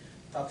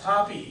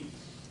 तथापि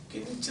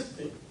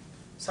किञ्चित्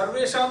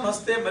सर्वेषां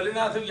हस्ते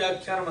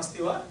मल्लिनाथव्याख्यानम्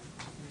अस्ति वा?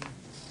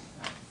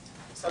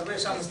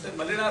 सर्वेषां हस्ते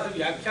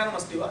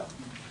मल्लिनाथव्याख्यानम् वा?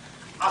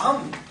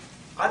 अहम्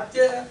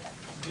अद्य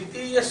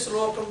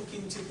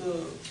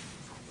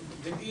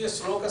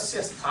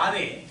द्वितीयश्लोकस्य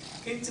स्थाने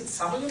किञ्चित्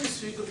समयं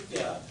स्वीकृत्य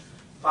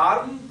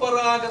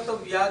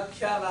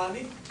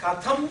पारम्परागतव्याख्यानानि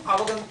कथम्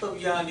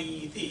अवगन्तव्यानि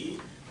इति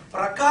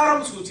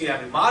प्रकारं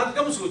सूचयामि,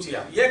 मार्गं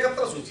सूचयामि,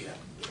 एकत्र सूचयामि।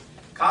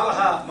 कालः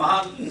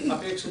महान्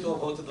अपेक्षितो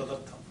भवति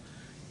तदर्थं,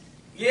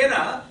 येन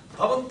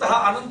भवन्तः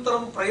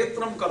अनन्तरं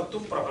प्रयत्नं कर्तुं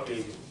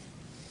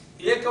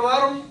प्रभवेयुः।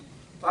 एकवारं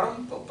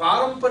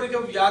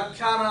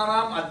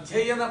पारम्परिकव्याख्यानानाम्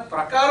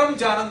अध्ययनप्रकारं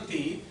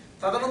जानन्ति,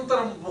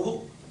 तदनन्तरं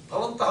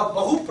भवन्तः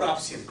बहु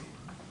प्राप्स्यन्ति।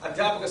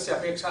 अध्यापकस्य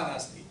अपेक्षा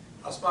नास्ति।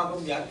 अस्माकं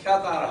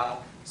व्याख्यातारः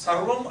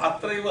सर्वम्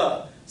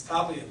अत्रैव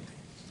स्थापयन्ति।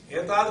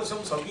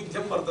 एतादृशं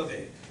सौविध्यं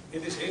वर्तते।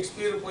 यदि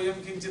शेक्स्पियर् पोयं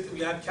किञ्चित्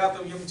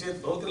व्याख्यातव्यं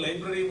चेत् भवति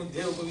लैब्ररी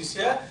मध्ये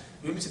उपविश्य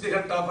 20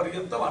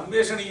 घण्टापर्यन्तम्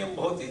अन्वेषणीयं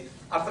भवति,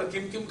 अत्र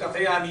किं किं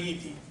कथयामि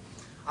इति।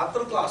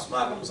 अत्र तु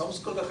अस्माकं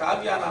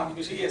संस्कृतकाव्यानां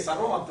विषये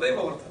सर्वम्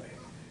अत्रैव वर्तते।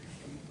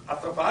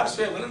 अत्र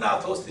पार्श्वे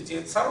मल्लिनाथोऽस्ति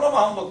चेत्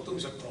सर्वमहं वक्तुं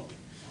शक्नोमि।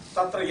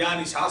 तत्र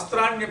यानि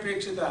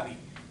शास्त्राण्यपेक्षितानि,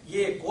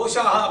 ये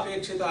कोशाः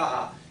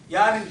अपेक्षिताः,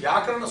 यानि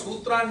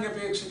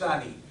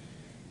व्याकरणसूत्राण्यपेक्षितानि,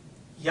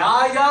 या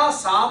या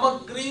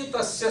सामग्री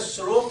तस्य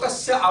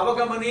श्लोकस्य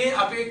अवगमने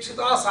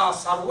अपेक्षिता सा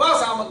सर्वा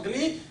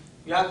सामग्री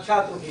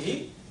व्याख्यातुभिः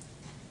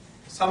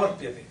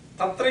समर्प्यते।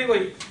 तत्रैव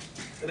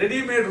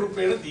रेडीमेड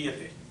रूपेण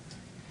दीयते।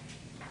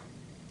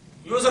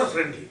 यूजर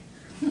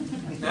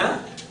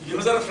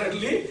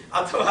फ्रेंडली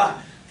अथवा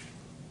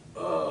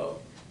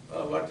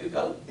व्हाट यू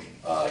कॉल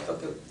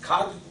तत्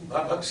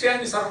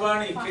भक्ष्यानि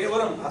सर्वाणि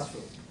केवलं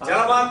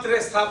जलमात्रे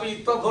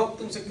स्थापयित्वा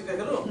भोक्तुं शक्यते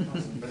खलु।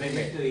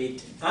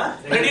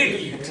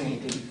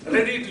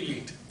 रेडी टू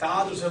ईट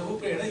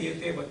तादृशरूपेण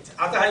एते वच्।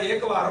 अतः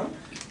एकवारं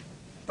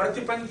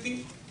प्रतिपङ्क्ति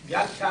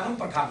व्याख्यानं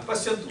पठामि।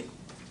 पश्यन्तु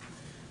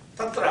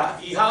तत्र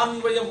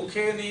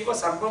इहान्वयमुखेनैव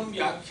सर्वं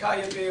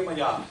व्याख्यायते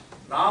मया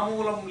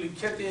नामूलं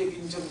लिख्यते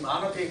किञ्चित्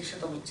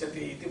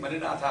नानपेक्षितमुच्यते इति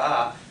मणिनाथः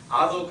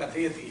आदौ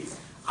कथयति।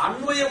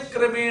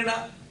 अन्वयक्रमेण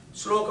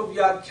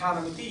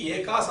श्लोकव्याख्यानमिति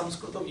एका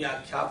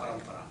संस्कृतव्याख्या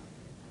परम्परा,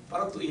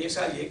 परन्तु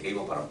एषा एकैव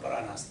परम्परा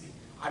नास्ति,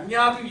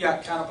 अन्यापि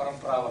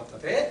व्याख्यानपरम्परा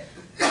वर्तते।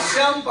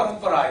 तस्यां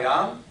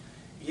परम्परायां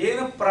येन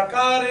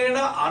प्रकारेण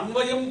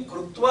अन्वयं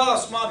कृत्वा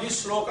अस्माभिः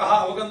श्लोकः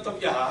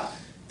अवगन्तव्यः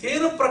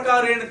तेन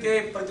प्रकारेण ते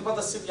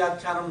प्रतिपदस्य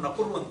व्याख्यानं न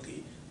कुर्वन्ति,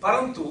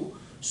 परन्तु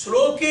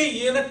श्लोके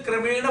येन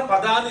क्रमेण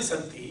पदानि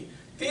सन्ति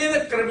तेन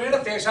क्रमेण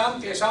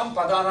तेषां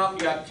पदानां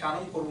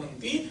व्याख्यानं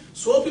कुर्वन्ति।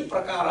 सोऽपि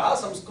प्रकारः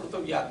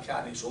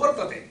संस्कृतव्याख्यानेषु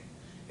वर्तते।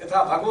 यथा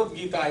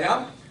भगवद्गीतायां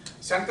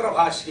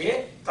शङ्करभाष्ये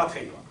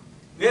तथैव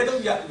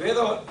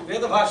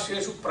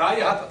वेदभाष्येषु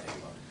प्रायः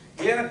तथैव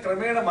येन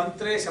क्रमेण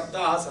मन्त्रे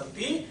शब्दाः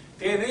सन्ति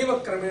तेनैव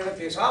क्रमेण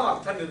तेषाम्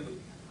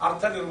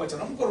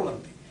अर्थनिर्वचनं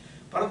कुर्वन्ति।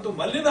 परन्तु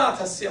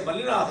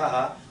मल्लिनाथः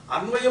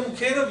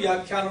अन्वयमुखेन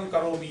व्याख्यानं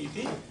करोमि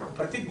इति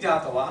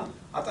प्रतिज्ञातवान्,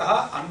 अतः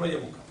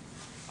अन्वयमुखम्।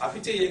 अपि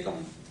च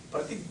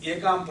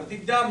एकां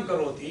प्रतिज्ञां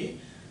करोति,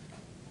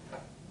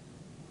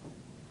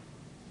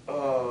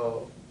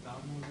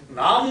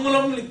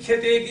 नामूलं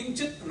लिख्यते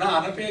किञ्चित् न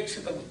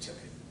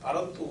अनपेक्षितमुच्यते।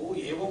 परन्तु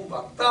एवं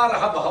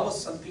वक्तारः बहवः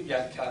सन्ति,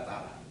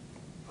 व्याख्यातारः,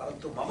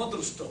 परन्तु मम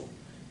दृष्टौ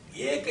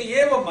एक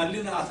एव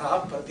मल्लिनाथः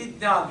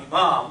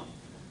प्रतिज्ञामिमां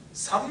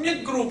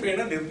सम्यक् रूपेण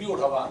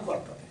निर्व्यूढवान्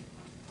वर्तते।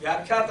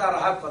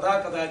 व्याख्यातारः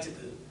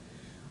कदाचित्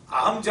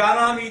अहं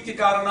जानामि इति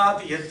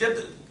कारणात्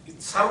यद्यत्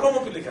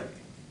सर्वमपि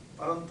लिखन्ति,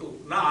 परन्तु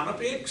न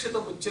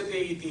अनपेक्षितमुच्यते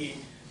इति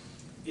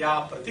या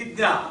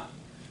प्रतिज्ञा,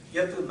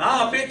 यत् न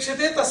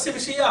अपेक्षते तस्य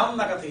विषये अहं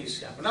न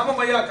कथयिष्यामि। नाम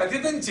मया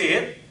कथितं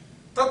चेत्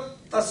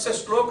तस्य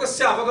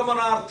श्लोकस्य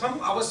अवगमनार्थम्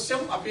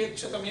अवश्यम्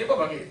अपेक्षितमेव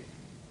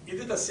भवेत्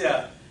इति तस्य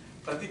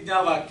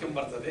प्रतिज्ञावाक्यं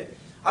वर्तते।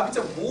 अपि च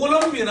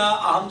मूलं विना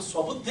अहं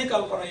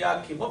स्वबुद्धिकल्पनया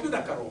किमपि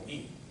न करोमि।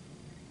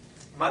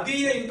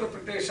 मदीय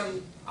इंटरप्रिटेशन्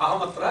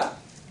अहमत्र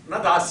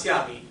न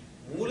दास्यामि,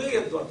 मूले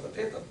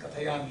यद्वर्तते तत्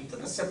कथयामि इति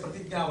तस्य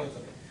प्रतिज्ञा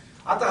वर्तते।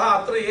 अतः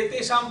अत्र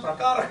एतेषां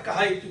प्रकारः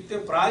कः इत्युक्ते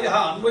प्रायः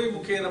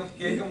अन्वयमुखेन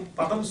एकं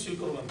पदं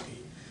स्वीकुर्वन्ति,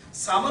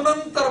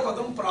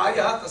 समनन्तरपदं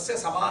प्रायः तस्य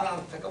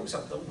समानार्थकं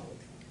शब्दं भवति,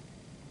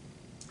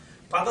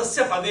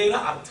 पदस्य पदेन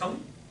अर्थं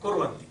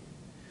कुर्वन्ति।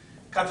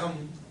 कथं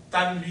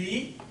तन्वी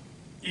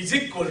इज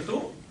इक्वल टू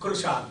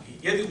कृशांगी।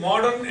 यदि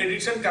मॉडर्न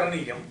एडिशन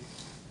करणीयं,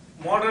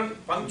 मॉडर्न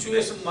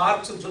पंक्चुएशन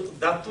मार्क्स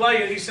दत्वा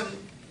एडिशन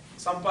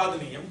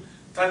संपादनीयं,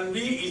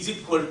 तन्वी इज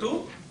इक्वल टू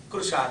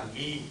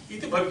कृशांगी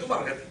इति भवितुम्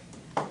अर्हति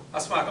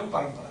अस्माकं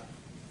परंपरा।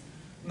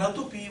 न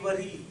तु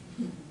पीवरी,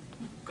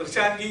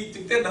 कृशांगी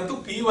इत्युक्ते न तु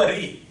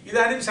पीवरी।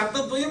 इदानीं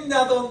शब्दद्वयं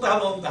ज्ञातवन्तः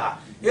भवन्तः,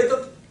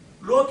 एतत्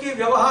लोके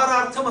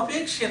व्यवहारार्थम्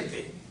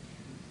अपेक्ष्यन्ते।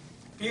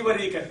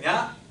 पीवरी कन्या,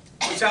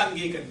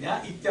 कृशांगी कन्या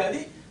इत्यादि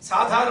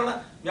साधारण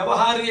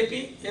व्यवहारेपि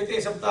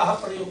एते शब्दाः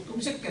प्रयोक्तुं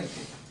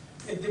शक्यन्ते।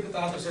 यद्यपि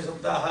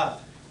तादृशशब्दाः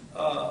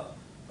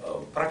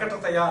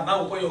प्रकटतया न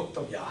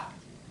उपयोक्तव्याः,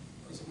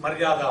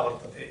 मर्यादा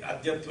वर्तते।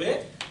 अद्यत्वे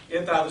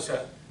एतादृश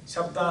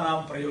शब्दानां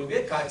प्रयोगे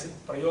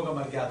काचित्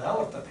प्रयोगमर्यादा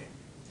वर्तते।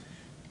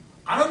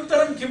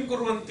 अनन्तरं किं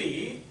कुर्वन्ति,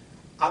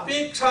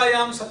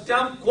 अपेक्षायां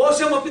सत्यां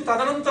कोशमपि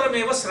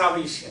तदनन्तरमेव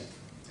श्रावयिष्यन्ति।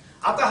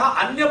 अतः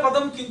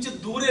अन्यपदं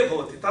किञ्चित् दूरे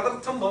भवति,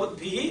 तदर्थं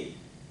भवद्भिः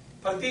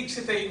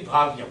प्रतीक्षितैः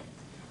भाव्यम्।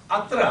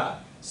 अत्र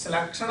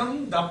श्लक्षणं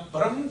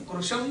दभ्रं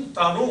कृशं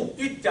तनु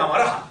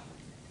इत्यमरः।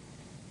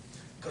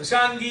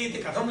 कृशांगी इति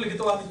कथं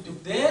लिखितवान्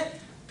इत्युक्ते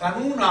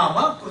तनु नाम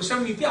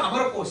कृशम् इति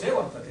अमरकोशे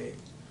वर्तते।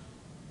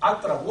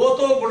 अत्र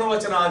ओतो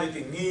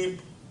गुणवचनादिति नीप्,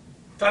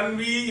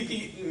 तन्वी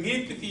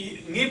इति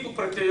नीप्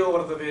प्रत्ययो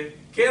वर्तते।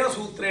 केन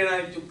सूत्रेण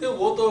इत्युक्ते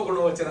ओतो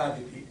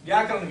गुणवचनादिति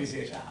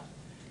व्याकरणविशेषः।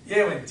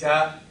 एवञ्च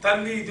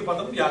तन्वी इति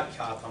पदं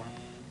व्याख्यातम्।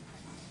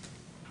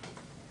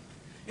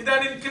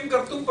 इदानीं किं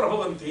कर्तुं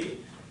प्रभवन्ति,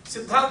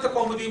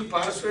 सिद्धान्तकौमुदीं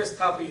पार्श्वे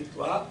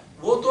स्थापयित्वा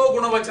ओतो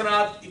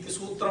गुणवचनात् इति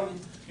सूत्रम्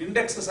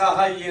इंडेक्स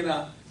साहाय्येन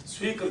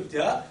स्वीकृत्य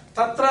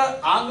तत्र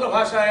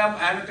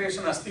आंग्लभाषायाम्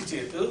एनोटेशन् अस्ति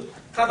चेत्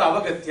तद्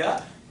अवगत्य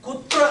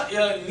कुत्र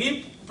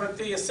नीप्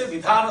प्रत्ययस्य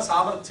विधान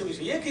सामर्थ्य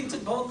विषये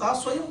किञ्चित् भवन्तः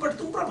स्वयं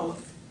पठितुं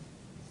प्रभवन्ति।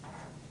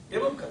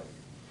 एवं खलु।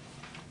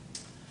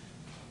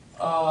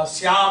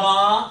 श्यामा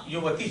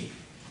युवती,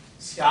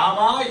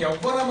 श्यामा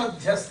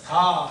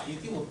यौवनमध्यस्था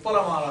इति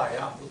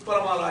उत्पलमालायाम्,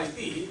 उत्पलमाला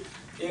इति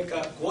एक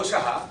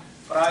कोशः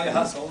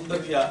प्रायः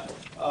सौन्दर्य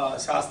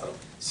शास्त्रं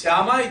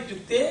श्यामा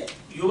इत्युक्ते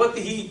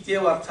युवतिः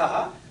इत्येव अर्थः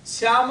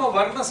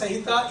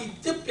श्यामवर्णसहिता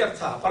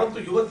इत्यप्यर्थः परन्तु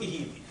युवतिः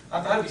इति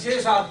अतः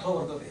विशेषार्थो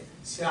वर्तते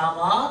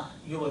श्यामा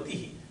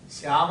युवतिः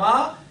श्यामा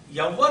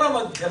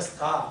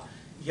यौवनमध्यस्था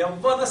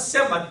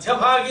यौवनस्य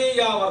मध्यभागे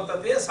या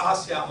वर्तते सा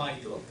श्यामा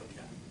इति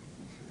वक्तव्या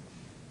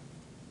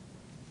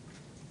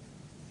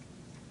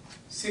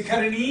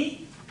शिखरिणी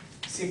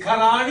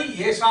शिखराणि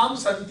येषां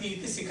सन्ति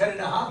इति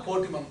शिखरिणः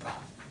कोटिमन्त्रः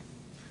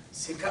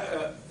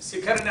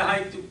शिखरिणः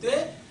इत्युक्ते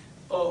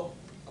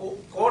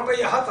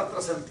कोटयः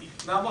तत्र सन्ति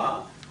नाम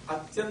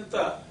अत्यन्त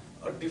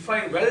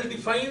वेल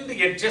डिफाइन्ड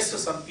एड्जेस्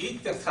सन्ति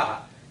इत्यर्थः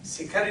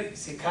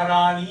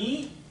शिखराणि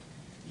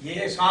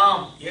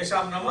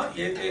येषां नाम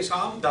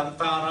एतेषां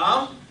दन्तानां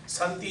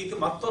सन्ति इति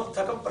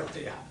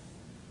मत्वर्थकप्रत्ययाः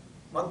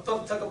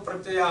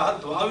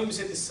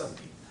 22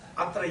 सन्ति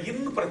अत्र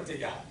इन्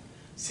प्रत्ययः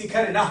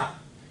शिखरिणः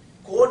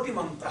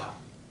कोटिमन्तः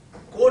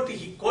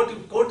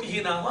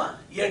कोटिः नाम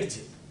एड्ज्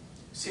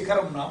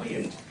शिखरं नाम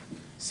एड्ज्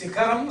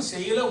शिखरं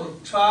शैल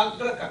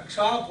वृक्षाग्र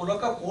कक्षा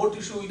पुलक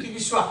कोटिषु इति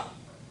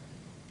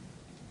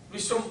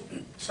विश्वं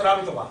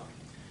श्रावितवान्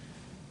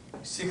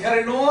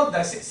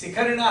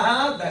शिखरिणः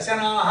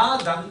दशनाः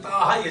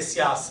दन्ताः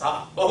यस्याः सा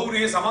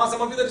बहुव्रीहि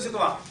समासमपि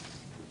दर्शितवान्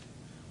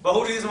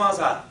बहुव्रीहि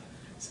समासः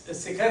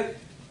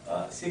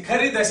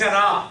शिखरि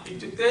दशना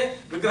इत्युक्ते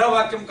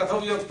विग्रहवाक्यं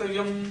कथं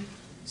वक्तव्यं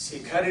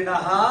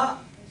शिखरिणः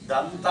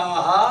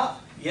दन्ताः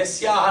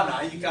यस्याः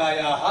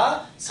नायिकायाः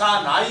सा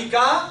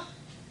नायिका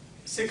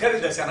शिखरि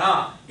दशना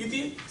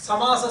इति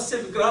समासस्य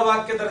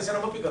विग्रहवाक्य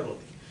दर्शनमपि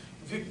करोति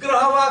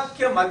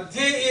विग्रहवाक्य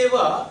मध्ये एव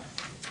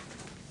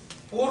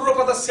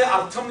पूर्वपदस्य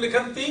अर्थं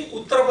लिखन्ति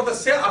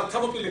उत्तरपदस्य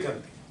अर्थमपि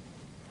लिखन्ति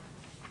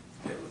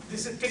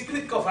दिस् इस्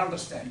टेक्निक् आफ्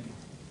अंडर्स्टैंडिंग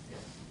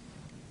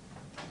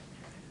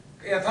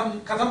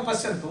कथं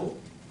पश्यन्तु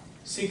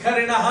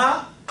शिखरिणः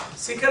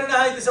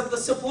इति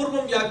शब्दस्य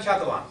पूर्वं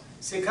व्याख्यातवान्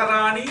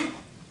शिखराणि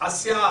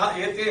अस्याः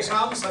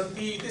एतेषां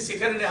सन्ति इति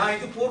शिखरिणः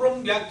इति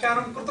पूर्वं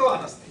व्याख्यानं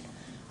कृतवान् अस्ति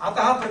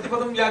अतः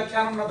प्रतिपदं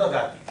व्याख्यानं न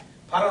ददाति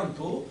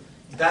परन्तु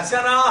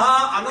दशनाः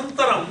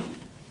अनन्तरं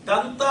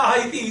दन्ताः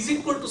इति इस्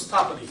इक्वल् टु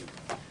स्थापनीयम्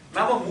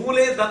नाम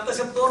मूले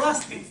दन्तशब्दो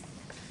नास्ति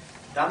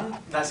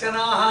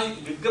दशनाः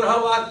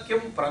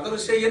विग्रहवाक्यं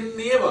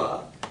प्रदर्शयन्नेव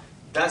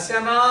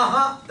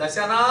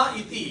दशना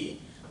इति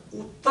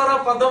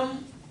उत्तरपदम्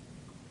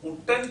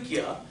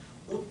उट्टङ्क्य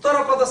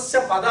उत्तरपदस्य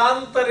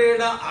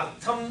पदान्तरेण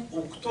अर्थम्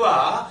उक्त्वा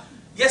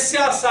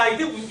यस्याः सा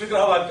इति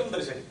विग्रहवाक्यं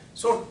दर्शयति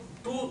सो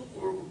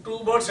to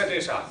words eight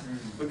A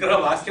shot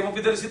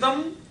विग्रहवाक्यमपि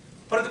दर्शितं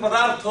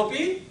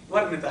प्रतिपदार्थोऽपि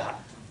वर्णितः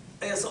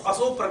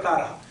असौ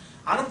प्रकारः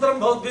अनन्तरं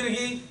भवद्भिः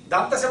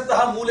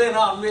दन्तशब्दः मूले न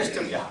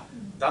अन्वेष्टव्यः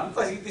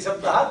दन्तः इति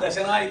शब्दः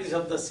दशना इति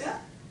शब्दस्य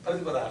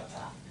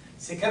प्रतिपदार्थः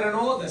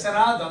शिखरिणो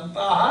दशना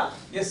दन्ताः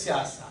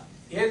यस्याः सा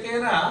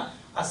एतेन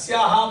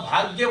अस्याः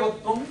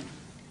भाग्यवत्वं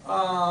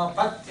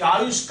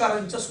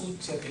पत्यायुष्करं च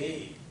सूच्यते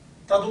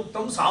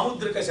तदुक्तं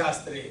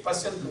सामुद्रिकशास्त्रे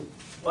पश्यन्तु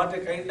वाट्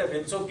ए काइंड ऑफ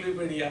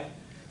एन्सैक्लोपीडिया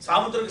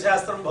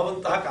सामुद्रिकशास्त्रं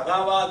भवन्तः कदा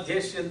वा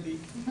अध्येष्यन्ति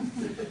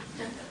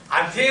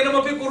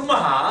अध्ययनमपि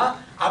कुर्मः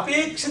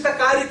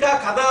अपेक्षितकारिका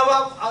कदा वा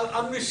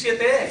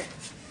अन्विष्यते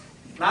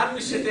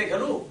नान्विष्यते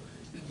खलु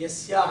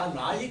यस्याः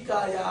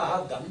नायिकायाः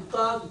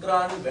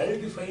दन्ताग्राणि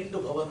वेल डिफाइन्ड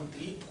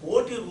भवन्ति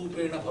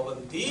कोटिरूपेण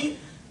भवन्ति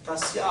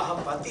तस्याः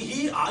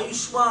पतिः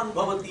आयुष्मान्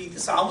भवति इति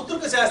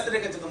सामुद्रिकशास्त्रे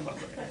कथितं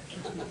वर्तते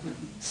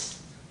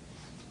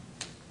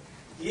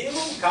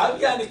एवं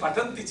काव्यानि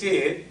पठन्ति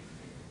चेत्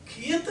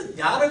कियत्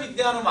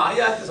ज्ञानविज्ञानम्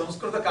आयाति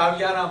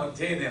संस्कृतकाव्यानाम्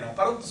अध्ययनेन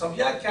परन्तु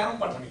संव्याख्यानं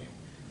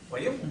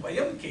पठनीयं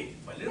वयं के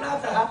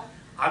मल्लिनाथः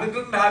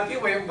अनुगृह्णाति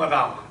वयं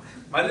वदामः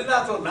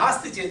मल्लिनाथो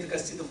नास्ति चेत्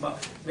कश्चित्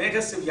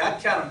मेघस्य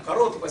व्याख्यानं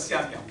करोतु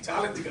पश्यामि अहं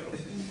चालेञ्ज्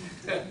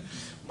करोमि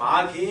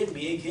माघे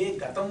मेघे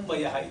गतं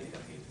वयः इति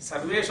कथयति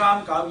सर्वेषां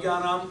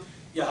काव्यानां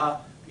यः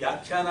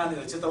व्याख्यानानि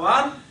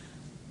रचितवान्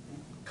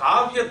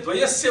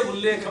काव्यद्वयस्य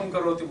उल्लेखं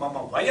करोति मम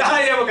वयः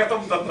एव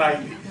गतं तत्र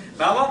इति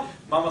नाम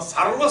मम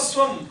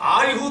सर्वस्वम्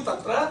आयुः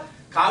तत्र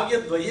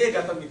काव्यद्वये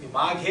गतम् इति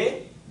माघे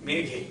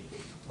मेघे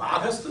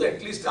माघस्तु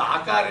एट्लीस्ट्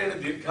आकारेण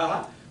दीर्घः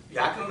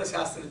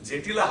व्याकरणशास्त्रे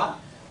जटिलः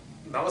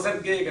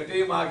नवसर्गे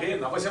गते माघे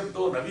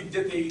नवशब्दो न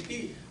विद्यते इति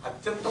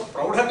अत्यन्तं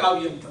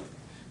प्रौढकाव्यं तत्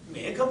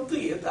मेघं तु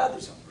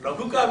एतादृशं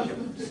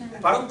लघुकाव्यं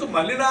परन्तु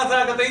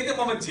मल्लिनाथः गत इति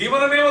मम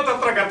जीवनमेव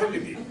तत्र गतम्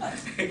इति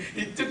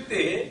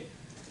इत्युक्ते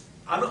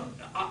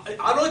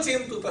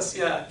आलोचयन्तु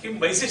तस्य किं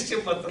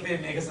वैशिष्ट्यं वर्तते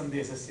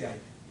मेघसन्देशस्य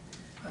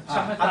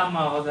क्षम्यतां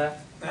महोदय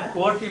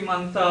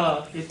कोटिमन्त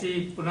इति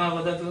पुनः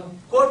वदतु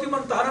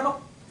कोटिमन्तः नाम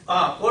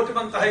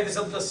कोटिमन्तः इति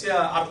शब्दस्य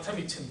अर्थम्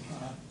इच्छन्ति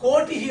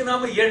कोटिः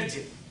नाम एड्ज्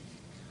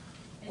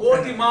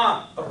कोटिमान्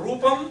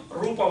रूपं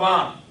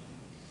रूपवान्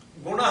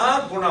गुणः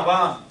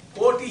गुणवान्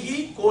कोटिः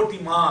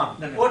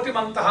कोटिमान्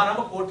कोटिमन्तः नाम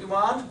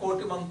कोटिमान्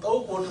कोटिमन्तौ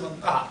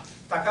कोटिमन्तः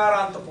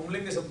तकारान्त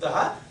पुंलिङ्ग शब्दः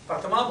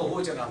प्रथमा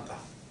बहुवचनान्तः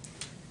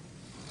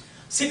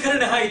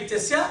शिखरिणः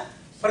इत्यस्य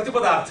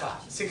प्रतिपदार्थः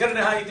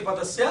शिखरिणः इति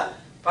पदस्य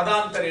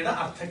पदान्तरेण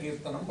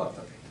अर्थकीर्तनं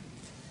वर्तते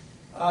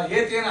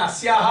एतेन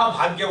अस्याः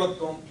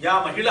भाग्यवत्वं या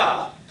महिला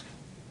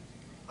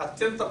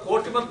अत्यंत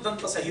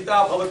कोटिमद्दंत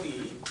सहिता भवति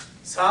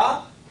सा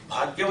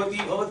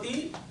भाग्यवती भवति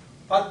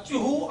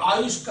पत्युः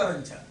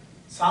आयुष्करञ्च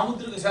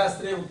सामुद्रिक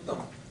शास्त्रे उक्तं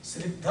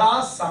स्निग्धा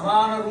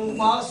समान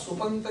रूपा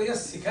सुपन्तय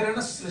शिखरिण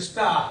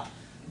श्लिष्टा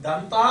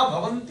दंता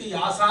भवन्ति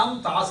यासां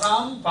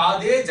तासां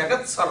पादे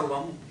जगत्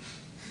सर्वम्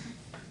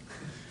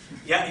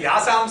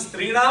यासां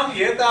स्त्रीणां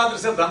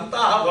एतादृश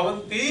दन्ताः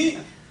भवन्ति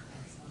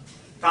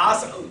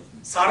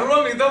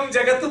सर्वमिदं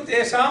जगत्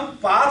तेषां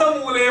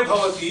पादमूले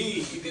भवति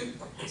इति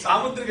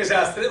सामुद्रिक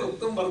शास्त्रे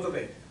उक्तं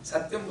वर्तते।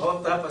 सत्यं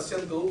भवन्तः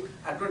पश्यन्तु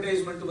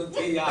अड्वर्टैस्मेंट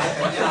मध्ये याः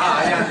कन्याः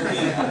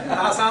आयान्ति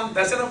तासां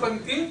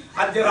दशनपङ्क्तिम्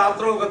अद्य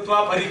रात्रौ गत्वा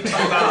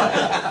परीक्षन्तः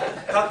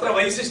तत्र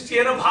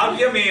वैशिष्ट्येन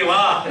भाव्यमेव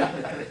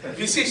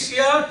विशिष्य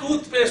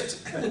टूथपेस्ट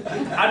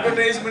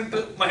अड्वर्टैस्मेंट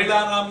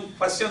महिलानां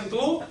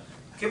पश्यन्तु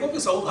किमपि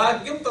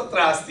सौभाग्यं तत्र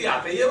अस्ति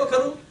अत एव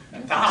खलु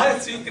ताः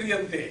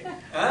स्वीक्रियन्ते।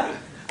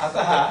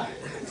 अतः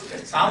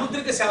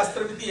सामुद्रिक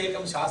शास्त्रमिति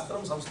एकं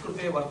शास्त्रं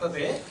संस्कृते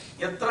वर्तते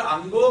यत्र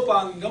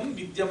अंगोपांगं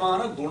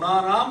विद्यमान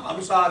गुणानाम्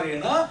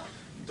अनुसारेण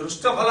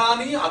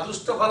दृष्टफलानि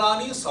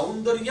अदृष्टफलानि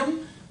सौन्दर्यं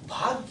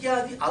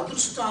भाग्यादि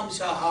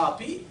अदृष्टांशाः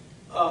अपि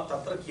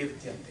तत्र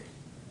कीर्त्यन्ते।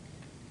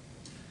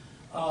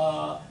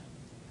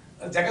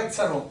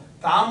 जगत्सर्वं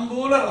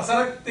ताम्बूल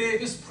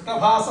रसरक्तेऽपि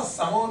स्फुटभासः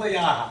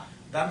समोदयाः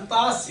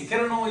दन्ता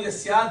शिखरिणो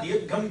यस्या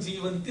दीर्घं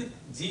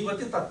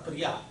जीवति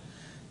तत्प्रियः।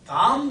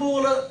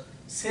 ताम्बूल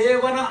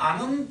सेवन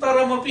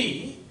अनन्तरमपि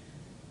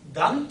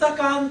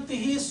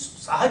दन्तकान्तिः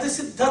सहज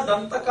सिद्ध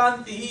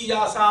दन्तकान्तिः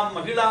यासां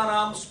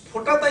महिलानां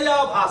स्फुटतया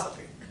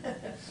भासते।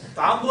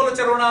 ताम्बूल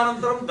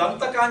चर्वणानन्तरं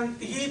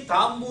दन्तकान्तिः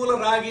ताम्बूल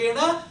रागेण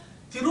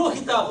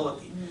तिरोहिता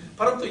भवति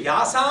परन्तु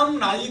यासां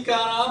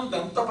नायिकानां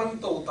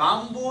दन्तपन्तौ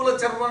ताम्बूल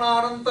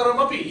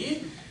चर्वणानन्तरमपि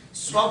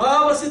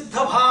स्वभावसिद्ध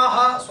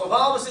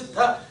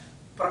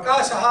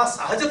प्रकाशः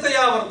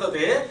सहजतया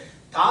वर्तते।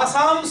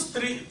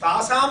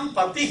 तासां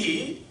पतिः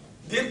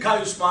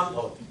दीर्घायुष्मान्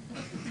भवति।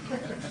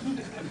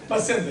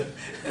 पश्यन्तु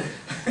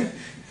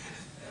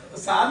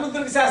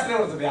सामुद्रिक शास्त्रे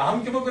वर्तते अहं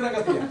किमपि न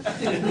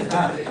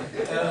कथयामि।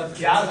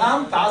 यासां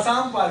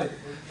तासां पादे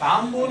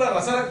ताम्बूल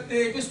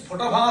रसरक्तेऽपि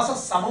स्फुटभासः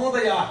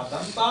समोदयाः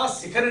दन्ताः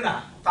शिखरिणः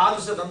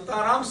तादृश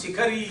दन्तानां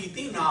शिखरी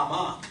इति नाम।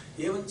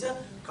 एवञ्च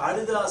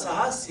कालिदासः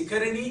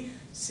शिखरिणी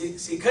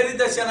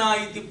शिखरिदशना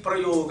इति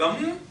प्रयोगं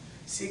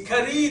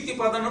शिखरी इति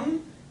पदनं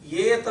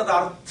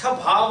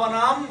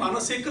एतदर्थभावनां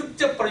मनसि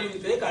कृत्य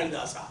प्रयुङ्क्ते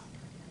कालिदासः।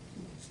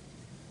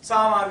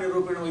 सामान्य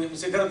रूपेण वयं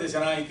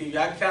शिखरदशना इति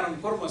व्याख्यानं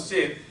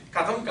कुर्मश्चेत्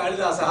कथं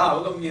कालिदासः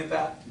अवगम्येत?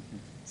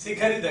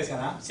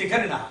 शिखरिदशना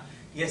शिखरिणः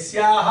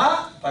यस्याः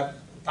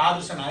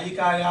तादृश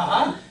नायिकायाः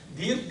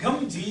दीर्घं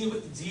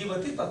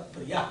जीवति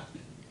तत्प्रियः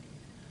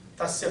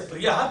तस्य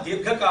प्रियः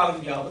दीर्घकालं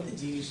यावत्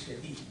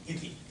जीविष्यति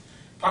इति।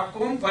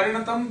 पक्वं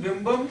परिणतं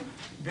बिम्बं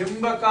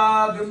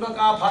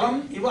बिम्बका फलम्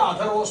इव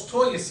अधरोष्ठो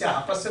यस्याः।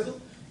 पश्यतु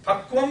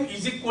पक्वम्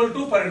इज इक्वल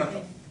टू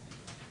परिणतं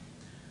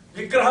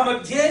विग्रह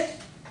मध्ये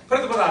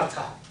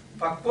प्रतिपदार्थः।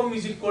 पक्वम्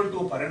is equal to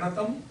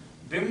परिणतं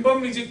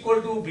बिम्बम् is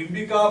equal to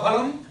बिम्बिका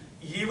फलम्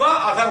इव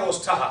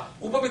अधरोष्ठः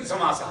उपमिति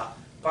समासः।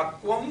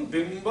 पक्वं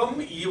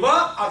बिम्बम् इव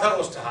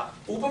अधरोष्ठः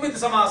उपमिति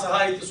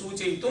समासः इति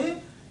सूचयितुम्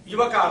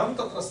इवकारं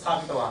तत्र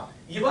स्थापितवान्।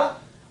 इव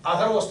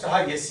अधरोष्ठः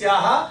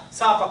यस्याः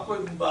सा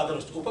पक्वबिम्ब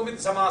अधरोष्ठ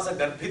उपमिति समास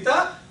गर्भित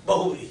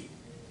बहुव्रीहि।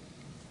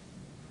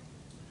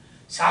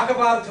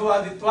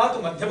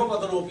 शाकपार्थिवादित्वात्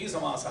मध्यमपदलोपी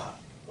समासः।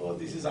 So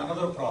this is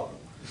another problem.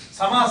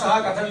 समासः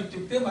कथम्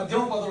इत्युक्ते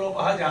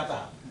मध्यमपदलोपः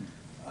जातः।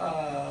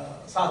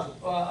 साधु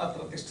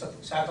अत्र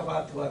तिष्ठतु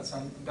शाकपार्थिवात्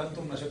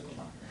गन्तुं न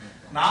शक्नुमः।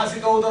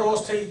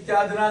 नासिकौदरोष्ठ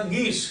इत्यादिना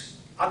ङीष्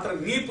अत्र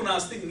ङीप्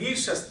नास्ति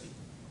ङीष् अस्ति।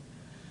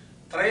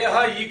 त्रयः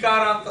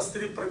ईकारान्त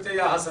स्त्री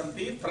प्रत्ययाः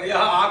सन्ति त्रयः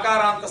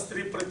आकारान्त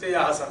स्त्री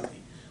प्रत्ययाः सन्ति।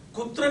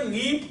 कुत्र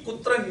ङीप्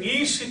कुत्र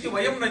ङीष् इति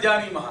वयं न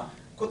जानीमः।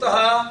 कुतः?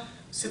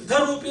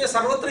 सिद्धरूपे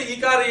सर्वत्र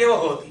ईकार एव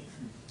भवति।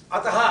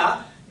 अतः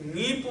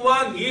ङीप् वा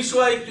ङीष्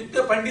वा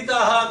इत्युक्ते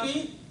पण्डिताः अपि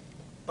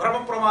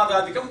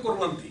भ्रमप्रमादादिकं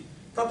कुर्वन्ति।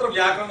 तत्र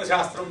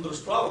व्याकरणशास्त्रं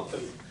दृष्ट्वा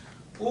वक्तव्यं।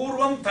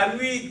 पूर्वं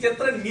तन्वी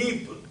इत्यत्र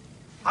ङीप्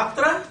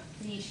अत्र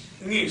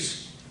ङीष्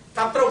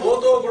तत्र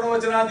ओतो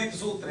गुणवचनादिति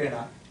सूत्रेण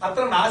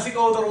अत्र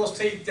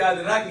नासिकोदरोष्ठ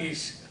इत्यादिना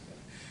ङीष्।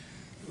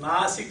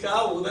 नासिका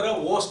उदर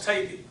ओष्ठ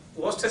इति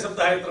ओष्ठ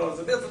शब्दः यत्र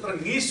वर्तते तत्र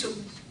ङीष्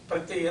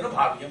प्रत्ययेन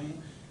भाव्यं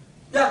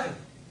व्याकरणम्।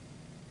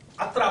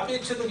 अत्र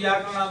अपेक्षित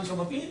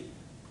व्याकरणांशमपि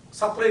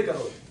सप्लै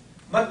करोति।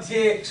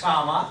 मध्ये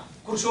क्षामा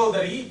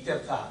कृशोदरी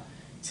इत्यर्थः।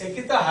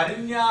 चकित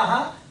हरिण्याः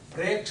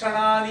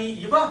प्रेक्षणानि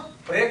इव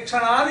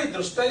प्रेक्षणानि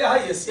दृष्टयः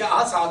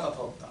यस्याः सा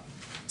तथोक्ता।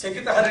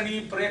 चकित हरिणी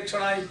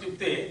प्रेक्षणा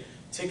इत्युक्ते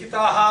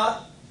चकिताः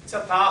च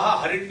ताः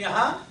हरिण्यः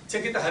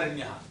चकित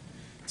हरिण्यः।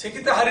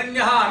 चकित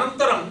हरिण्यः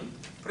अनन्तरं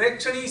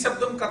प्रेक्षणी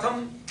शब्दं कथं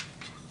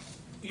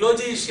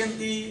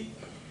योजयिष्यन्ति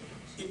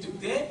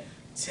इत्युक्ते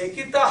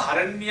चकित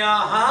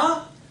हरिण्याः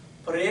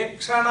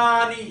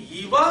प्रेक्षणानि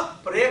इव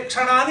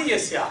प्रेक्षणानि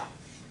यस्याः।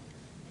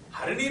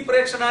 हरिणी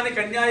प्रेक्षणानि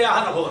कन्यायाः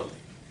न भवन्ति।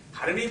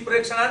 हरिणी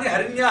प्रेक्षणानि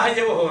हरिण्याः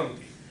एव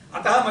भवन्ति।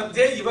 अतः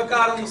मध्ये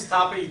इवकारं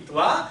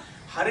स्थापयित्वा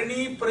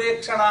हरिणी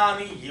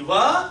प्रेक्षणानि इव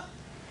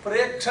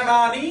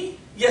प्रेक्षणानि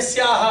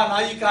यस्याः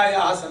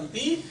नायिकायाः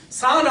सन्ति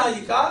सा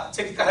नायिका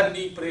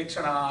चकितहरिणी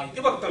प्रेक्षणा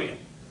इति वक्तव्यं।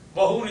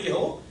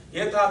 बहुव्रीहौ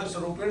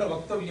एतादृशरूपेण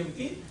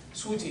वक्तव्यमिति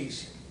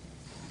सूचयिष्यामि।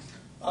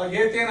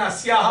 एतेन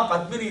अस्याः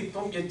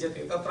पद्मिनीत्वं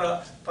यज्यते। तत्र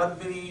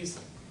पद्मिनी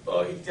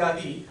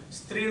इत्यादि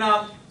स्त्रीणां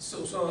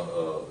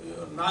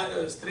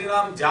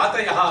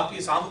जातयः अपि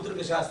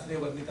सामुद्रिकशास्त्रे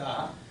वर्णिताः।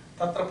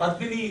 तत्र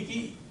पद्मिनी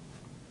इति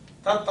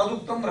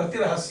तदुक्तं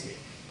रतिरहस्ये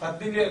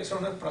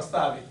पद्मिनीलक्षणे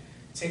प्रस्तावे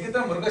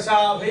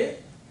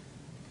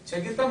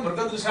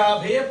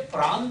चकितमृगदृशाभे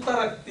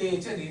प्रान्तरक्ते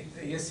च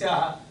नेत्रे।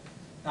 यस्याः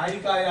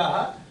नायिकायाः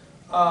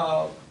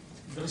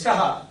दृशः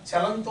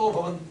चलन्त्यो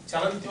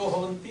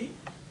भवन्ति,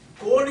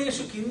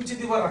 कोणेषु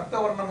किञ्चिदिव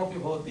रक्तवर्णमपि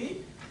भवति,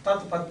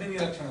 तत्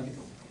पद्मिनीलक्षणमिति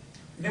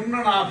उक्तम्।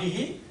 निम्ननाभिः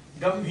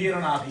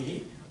गम्भीरनाभिः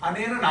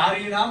अनेन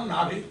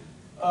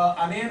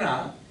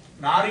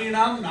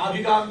नारीणां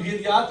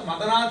नाभिगाम्भीर्यात्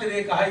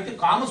मदनातिरेकः इति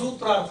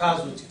कामसूत्रार्थः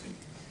सूच्यते।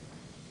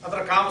 अत्र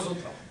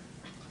कामसूत्रं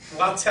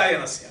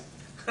वात्स्यायनस्य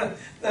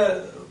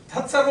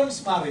तत्सर्वं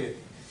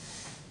स्मारयति।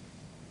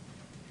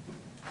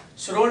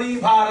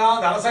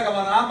 श्रोणीभाराद्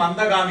अरसगमना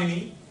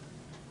मन्दगामिनी,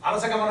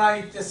 अरसगमना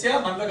इत्यस्य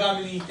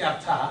मन्दगामिनी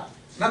इत्यर्थः।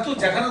 न तु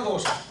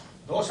जघनदोषः,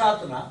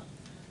 दोषात् न।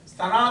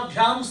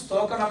 स्तनाभ्यां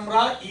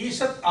स्तोकनम्रा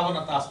ईषत्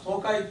अवनता,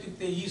 स्तोक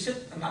इत्युक्ते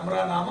ईषत्,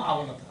 नम्रा नाम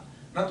अवनता,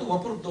 न तु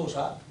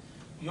वपुर्दोषः।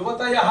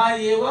 युवतयः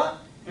एव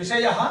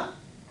विषयः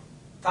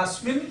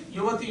तस्मिन्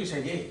युवति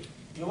विषये,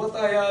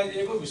 युवतयः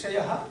एव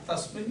विषयः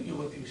तस्मिन्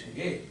युवति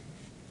विषये।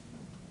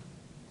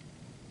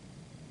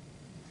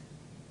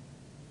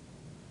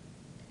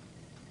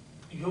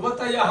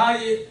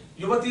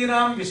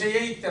 युवतीनां विषये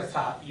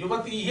इत्यर्थः,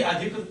 युवतीः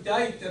अधिकृत्य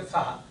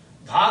इत्यर्थः।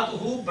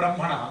 धातुः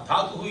ब्रह्मणः,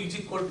 धातुः इज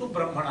इक्वल टू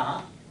ब्रह्मणः।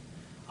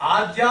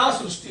 आद्या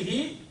सृष्टिः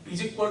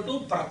इज इक्वल टू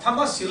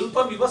प्रथम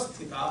शिल्पमिव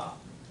स्थिता,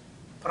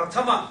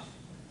 प्रथम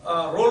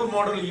रोल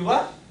मॉडल इव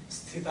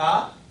स्थिता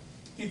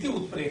इति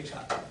उत्प्रेक्षा।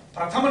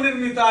 प्रथम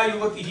निर्मिता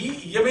युवतिः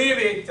इयमेव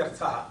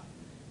इत्यर्थः।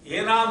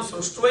 येनां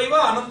सृष्ट्वैव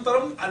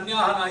अनन्तरम्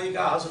अन्याः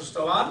नायिकाः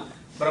सृष्टवान्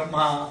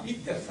ब्रह्मा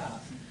इत्यर्थः।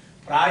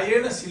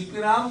 प्रायेण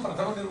शिल्पिनां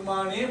प्रथम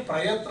निर्माणे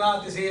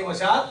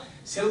प्रयत्नातिशयवशात्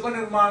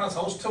शिल्पनिर्माण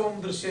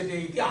सौष्ठवं दृश्यते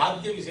इति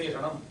आद्य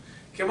विशेषणम्।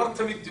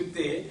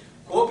 किमर्थमित्युक्ते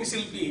कोऽपि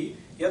शिल्पी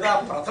यदा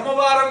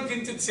प्रथमवारं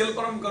किञ्चित्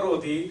शिल्पनं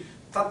करोति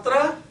तत्र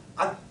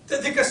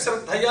अत्यधिक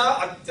श्रद्धया,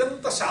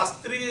 अत्यंत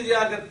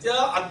शास्त्रीयतया गत्या,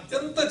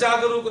 अत्यंत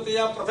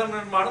जागरूकतया प्रथम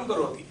निर्माणं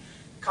करोति।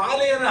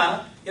 कालेन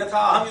यथा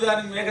अहम्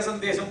इदानीं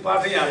मेघसन्देशं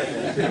पाठयामि,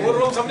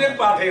 पूर्वं सम्यक्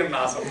पाठयन्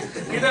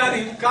आसम्,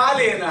 इदानीं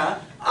कालेन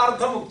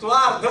अर्धम् उक्त्वा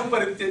अर्धं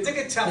परित्यज्य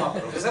गच्छामः।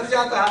 प्रोफेसर्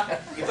जातः,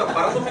 इतः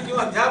परमपि किम्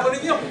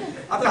अध्यापनीयम्,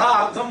 अतः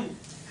अर्धं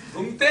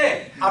भुङ्क्ते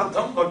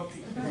अर्धं भक्ति,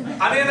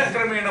 अनेन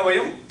क्रमेण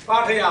वयं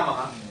पाठयामः।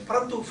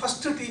 परन्तु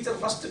फस्ट टीचर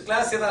फस्ट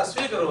क्लास यदा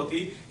स्वीकरोति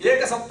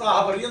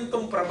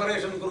एकसप्ताहपर्यन्तं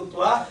प्रिपरेशन्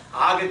कृत्वा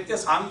आगत्य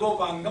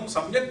साङ्गोपाङ्गं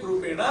सम्यक्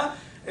रूपेण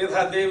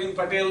यथा देविन्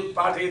पटेल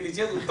पाठयति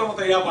चेत्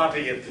उत्तमतया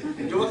पाठयेत्।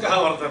 युवकः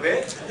वर्तते,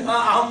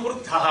 अहं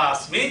वृद्धः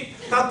अस्मि,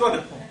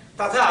 तद्वत्।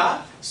 तथा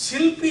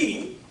शिल्पी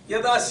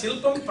यदा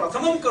शिल्पं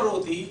प्रथमं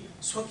करोति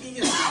स्वकीय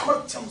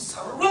सामर्थ्यं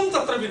सर्वं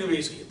तत्र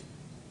विनिवेशयति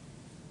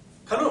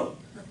खलु।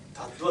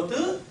 तद्वत्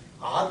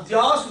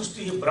आद्या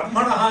सृष्टिः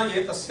ब्रह्मणः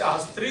एतस्याः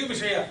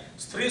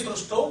स्त्री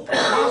सृष्टौ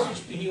प्रथमा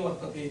सृष्टिः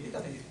वर्तते इति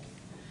कथयति।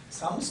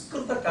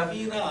 संस्कृत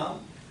कवीनां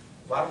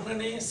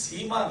वर्णने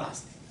सीमा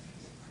नास्ति।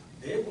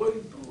 दे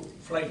गोइंग टू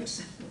फ्लाइट्स,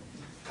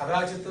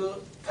 कदाचित्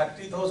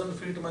 30,000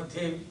 फीट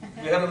मध्ये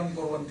विहरणं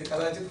कुर्वन्ति,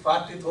 कदाचित्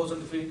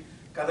 40,000 फीट,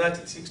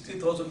 कदाचित्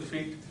 60,000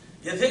 फीट,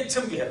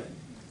 यथेच्छं विहरन्ति।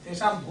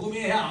 तेषां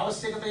भूमेः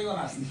आवश्यकता एव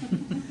नास्ति।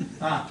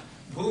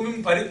 भूमिं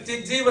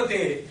परित्यज्यैव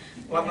ते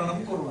वर्णनं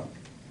कुर्वन्ति।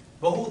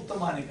 बहु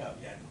उत्तमानि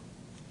काव्यानि।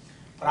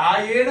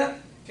 प्रायेण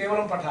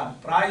केवलं पठामि।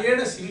 प्रायेण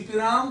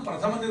शिल्पिनां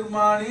प्रथम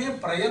निर्माणे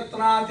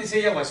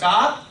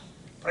प्रयत्नातिशयवशात्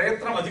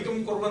प्रयत्नम्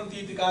अधिकं कुर्वन्ति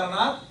इति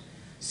कारणात्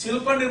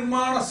शिल्प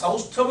निर्माण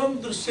सौष्ठवं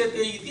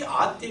दृश्यते इति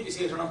आद्य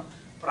विशेषणं।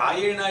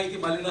 प्रायेण इति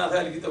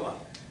मलिनाथः लिखितवान्,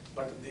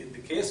 but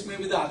the case may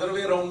be the other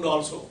way around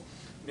also.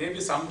 May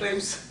be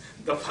sometimes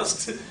the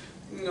first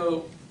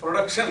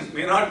production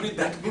may not be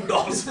that good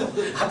also,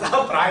 अतः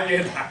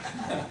प्रायेण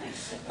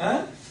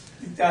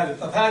इत्यादि।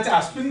 तथा च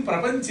अस्मिन्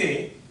प्रपञ्चे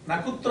न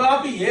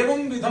कुत्रापि एवं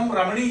विधं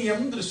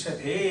रमणीयं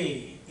दृश्यते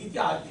इति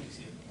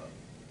आद्यविषयः।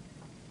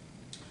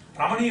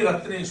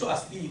 रमणीरत्नेषु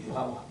अस्ति इति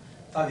भावः।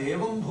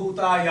 तदेवं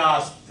भूता या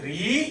स्त्री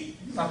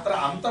तत्र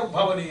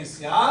अन्तर्भवने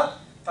स्यात्,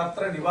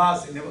 तत्र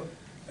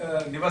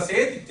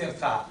निवसेत्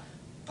इत्यर्थः।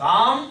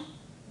 तां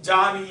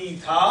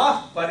जानीथाः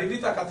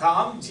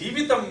परिमितकथां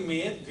जीवितं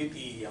मे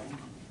द्वितीयम्।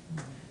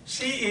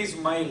 She is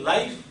my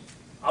life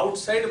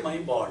outside my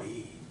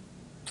body.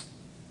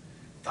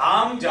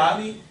 तां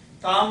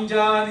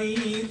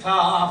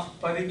जानीथाः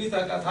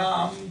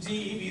परिमितकथां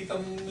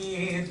जीवितं मे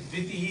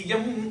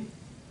द्वितीयम्।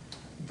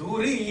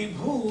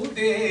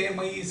 दूरीभूते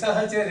मयि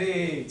सहचरे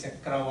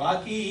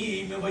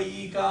चक्रवाकीमिवैकां।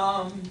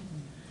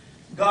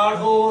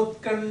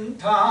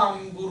 गाढोत्कण्ठां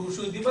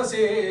गुरुषु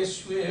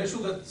दिवसेष्वेषु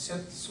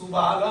गच्छत्सु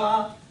बाला।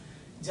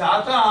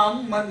 जातां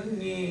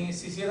मन्ये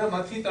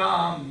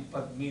शिशिरमथितां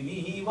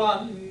पद्मिनी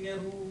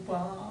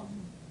वान्यरूपाम्।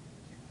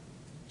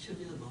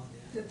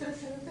 तत्र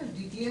सर्वत्र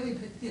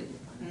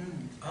द्वितीयविभक्तिरूपाणि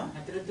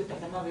अत्र तु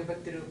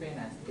प्रथमविभक्तिरूपेण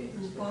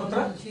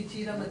अस्ति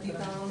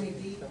चिरमतिताम्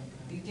इति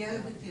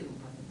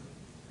द्वितीयविभक्तिरूपाणि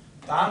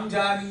तां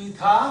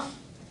जानीथा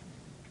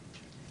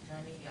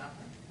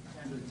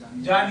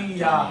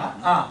जानीयाः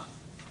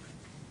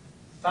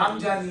तां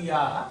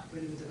जानीयाः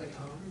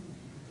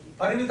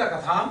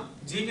परिणितकथां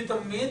जीवितं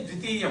मे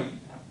द्वितीयम्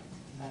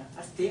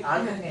अस्ति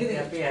आल्टर्नेट्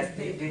अपि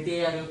अस्ति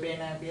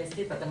द्वितीयरूपेण अपि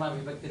अस्ति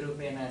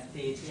प्रथमविभक्तिरूपेण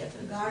अस्ति इति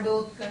अत्र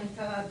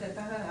गाढोत्कण्ठः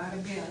ततः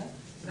आरभ्य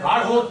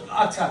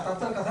अच्छा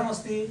तत्र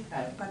कथमस्ति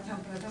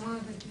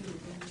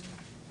प्रथमविभक्तिरूपेण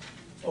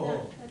ओहो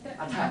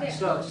अथ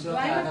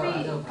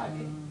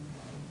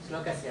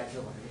श्लोकस्य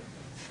अधोभागे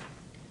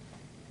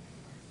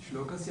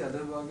श्लोकस्य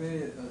अधोभागे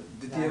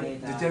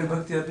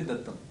द्वितीयविभक्ति अपि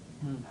दत्तं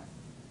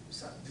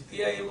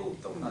द्वितीया एव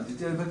उक्तं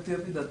द्वितीयविभक्ति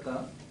अपि दत्ता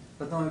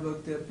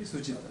प्रथमविभक्ति अपि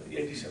सूचिता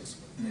एडिशन्स्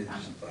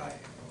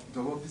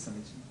द्वौ अपि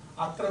समीचीनम्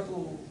अत्र तु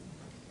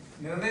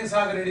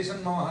निर्णयसागर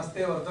एडिशन् मम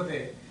हस्ते वर्तते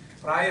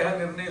प्रायः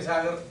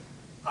निर्णयसागर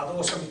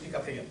अदोषम् इति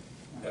कथयन्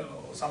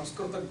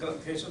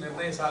संस्कृतग्रन्थेषु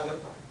निर्णयसागर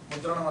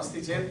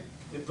मुद्रणमस्ति चेत्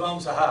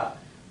विद्वांसः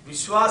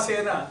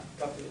विश्वासेन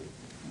तत्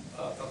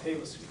तथैव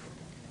स्वीकुर्वन्ति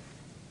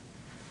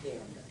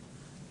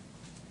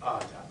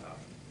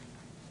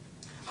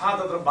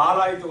तत्र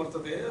बाला इति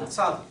वर्तते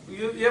साधु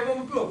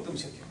एवमपि वक्तुं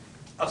शक्यते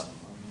अस्तु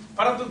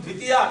परन्तु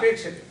द्वितीया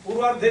अपेक्षते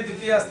पूर्वार्धे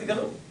द्वितीया अस्ति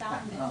खलु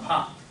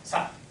सा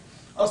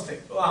अस्ति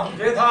अहं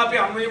द्वेधा अपि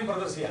अन्वयं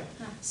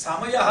प्रदर्शयामि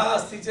समयः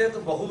अस्ति चेत्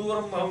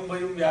बहुदूरं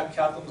वयं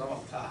व्याख्यातुं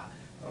समर्थाः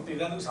परन्तु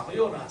इदानीं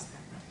समयो नास्ति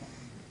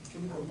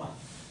किं कुर्मः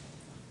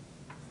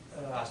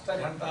 8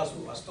 घण्टासु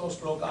 8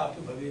 श्लोकाः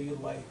अपि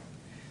भवेयुर्वा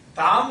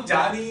तां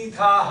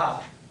जानीथाः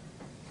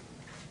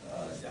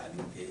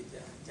जानीते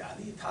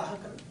जानीथाः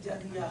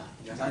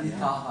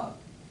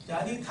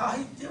जानीथाः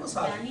इत्येव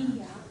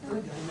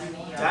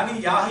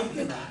जानीयाः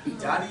इति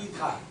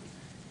जानीथाः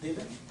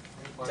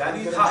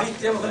जानीथाः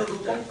इत्येव खलु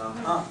रूपं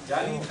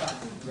जानीथाः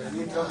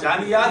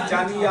जानीयात्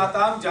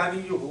जानीयातां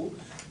जानीयुः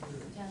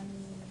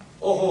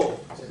ओहो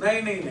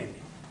नै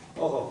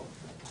ओहो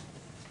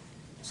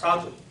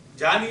साधु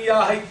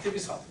जानीयाः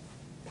इत्यपि साधु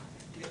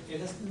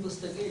एकस्मिन्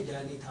पुस्तके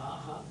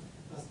जानीथाः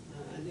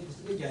अन्ये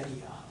पुस्तके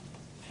जानीयाः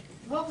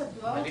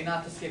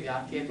मलिनाथस्य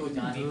व्याख्ये तु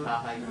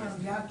जानीथाः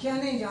इति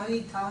व्याख्याने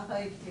जानीथाः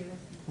इत्येव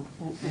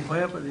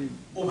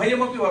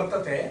उभयमपि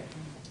वर्तते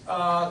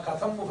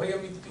कथम्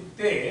उभयम्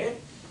इत्युक्ते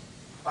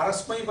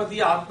परस्मैपदी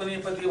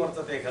आत्मनेपदी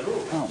वर्तते खलु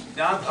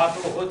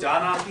ज्ञाधातोः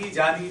जानाति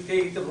जानीते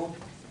इति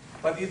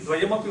रूपपदी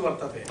द्वयमपि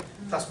वर्तते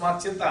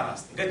तस्मात् चिन्ता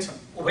नास्ति गच्छन्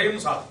उभयं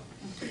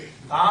साधु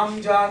तां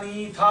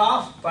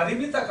जानीथाः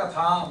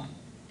परिमितकथां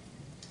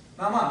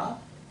नाम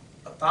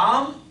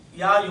तां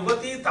या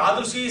युवती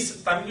तादृशी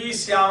तन्वी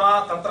श्यामा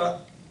तत्र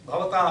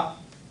भवता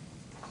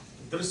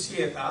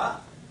दृश्येत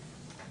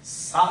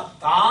सा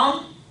तां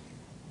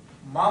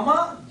मम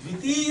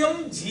द्वितीयं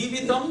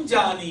जीवितं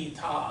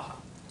जानीथाः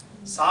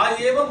सा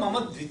एव मम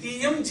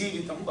द्वितीयं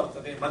जीवितं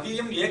वर्तते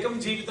मदीयम् एकं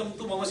जीवितं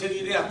तु मम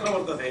शरीरे अत्र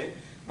वर्तते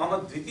मम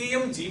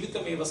द्वितीयं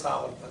जीवितमेव सा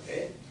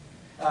वर्तते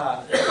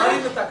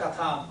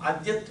परिमितकथाम्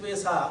अद्यत्वे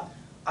सा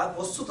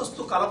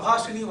वस्तुतस्तु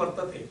कलभाषिणी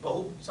वर्तते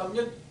बहु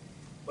सम्यक्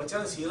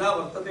वचनशीला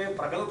वर्तते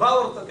प्रगल्भा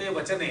वर्तते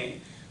वचने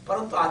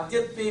परन्तु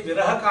अद्यत्वे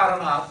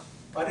विरहकारणात्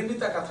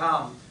परिमितकथां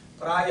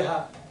प्रायः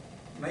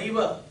नैव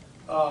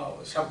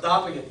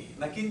शब्दापयति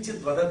न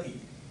किञ्चित् वदति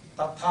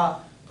तथा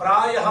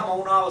प्रायः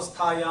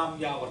मौनावस्थायां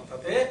या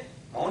वर्तते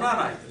मौना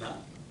न इति न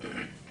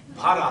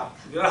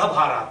भारात्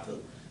विरहभारात्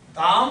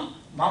तां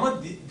मम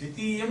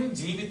द्वितीयं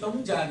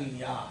जीवितं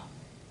जानीया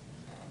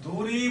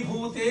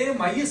दूरीभूते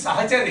मयि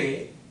सहचरे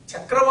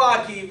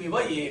चक्रवाकीमिव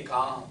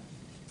एकाम्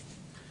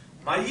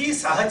मयि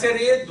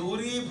सहचरे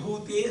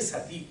दूरीभूते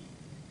सति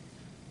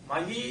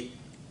मयि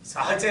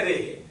सहचरे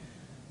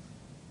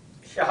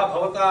ह्यः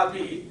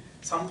भवतापि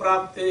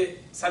सम्प्राप्ते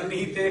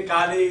सन्निहिते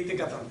काले इति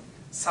कथं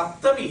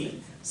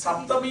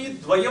सप्तमी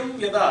द्वयं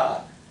यदा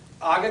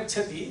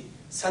आगच्छति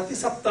सति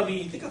सप्तमी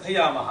इति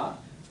कथयामः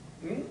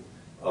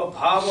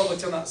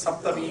भाववचन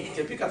सप्तमी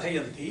इत्यपि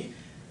कथयन्ति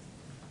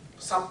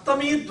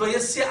सप्तमी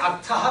द्वयस्य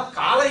अर्थः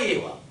काल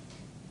एव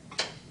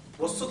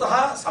वस्तुतः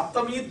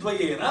सप्तमी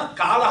द्वयेन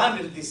कालः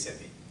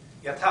निर्दिश्यते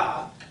यथा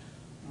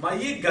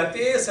मयि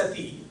गते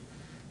सति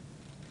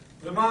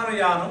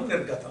विमानयानं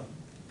निर्गतं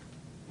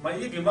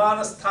मयि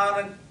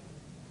विमानस्थानकं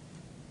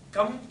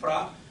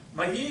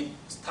मयि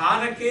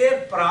स्थानके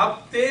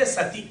प्राप्ते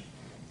सति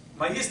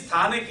मयि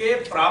स्थानके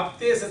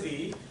प्राप्ते सति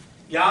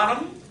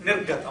यानं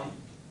निर्गतं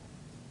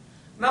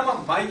नाम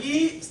मयि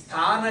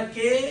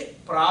स्थानके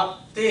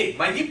प्राप्ते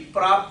मयि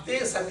प्राप्ते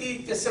सति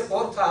इत्यस्य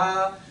कोऽर्थः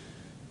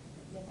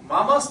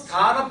मम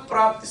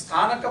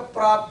स्थानक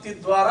प्राप्ति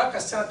द्वारा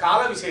कश्चन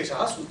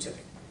कालविशेषः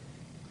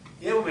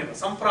सूच्यते एवमेव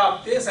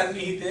सम्प्राप्ते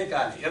सन्निहिते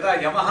काले यदा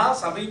यमः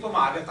समीपम्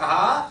आगतः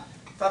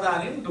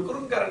तदानीं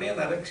डुकुरुङ्करणे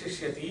न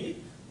रक्षिष्यति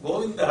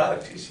गोविन्दः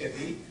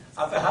रक्षिष्यति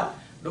अतः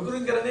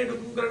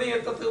डुकुरुङ्करणे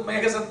एतत्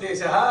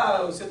मेघसन्देशः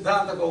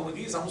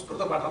सिद्धान्तकौमुदी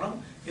संस्कृतपठनम्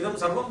इदं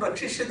सर्वं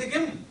रक्षिष्यति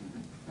किम्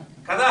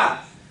कदा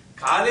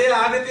काले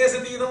आगते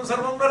सति इदं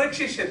सर्वं न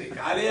रक्षिष्यति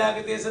काले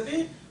आगते सति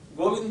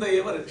गोविन्द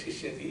एव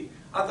रक्षिष्यति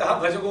अतः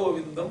भज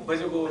गोविन्दं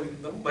भज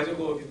गोविन्दं भज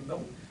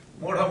गोविन्दं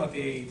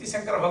मूढमते इति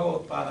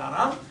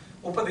शङ्करभगवत्पादानाम्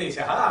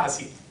उपदेशः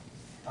आसीत्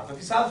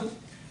तदपि साधु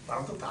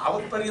परन्तु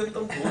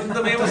तावत्पर्यन्तं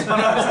गोविन्दमेव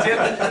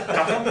स्मरामश्चेत्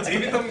कथं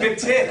जीवितं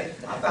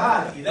गच्छेत् अतः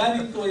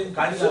इदानीं तु वयं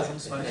कालिदासं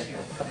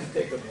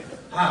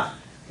स्मरामः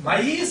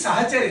मयि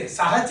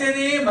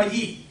सहचरे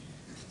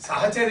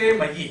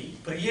मयि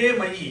प्रिये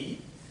मयि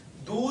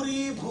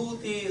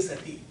दूरीभूते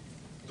सति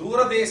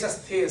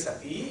दूरदेशस्थे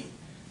सति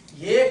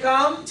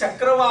एकां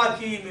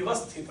चक्रवाकीमिव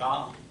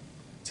स्थितां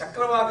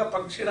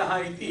चक्रवाकपक्षिणः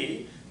इति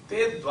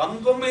ते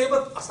द्वन्द्वमेव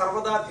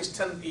सर्वदा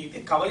तिष्ठन्ति इति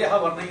कवयः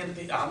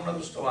वर्णयन्ति अहं न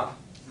दृष्टवान्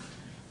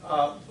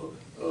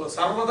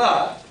सर्वदा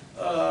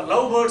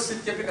लव् बर्ड्स्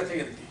इत्यपि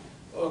कथयन्ति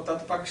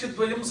तत्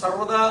पक्षिद्वयं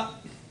सर्वदा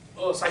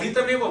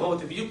सहितमेव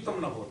भवति वियुक्तं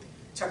न भवति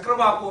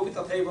चक्रवाकोऽपि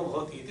तथैव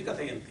भवति इति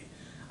कथयन्ति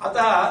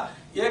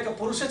अतः एक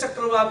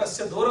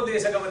पुरुषचक्रवाकस्य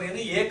दूरदेशगमनेन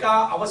एका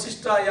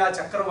अवशिष्टा या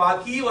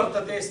चक्रवाकी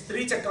वर्तते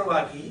स्त्री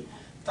चक्रवाकी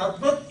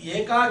तद्वत्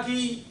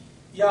एकाकी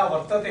या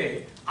वर्तते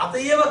अत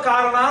एव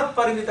कारणात्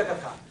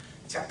परिमितकथा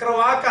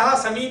चक्रवाकः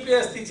समीपे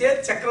अस्ति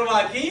चेत्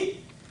चक्रवाकी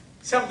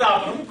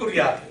शब्दापनं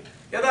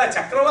कुर्यात् यदा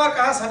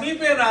चक्रवाकः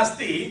समीपे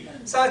नास्ति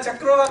सा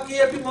चक्रवाकी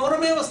अपि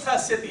मौनमेव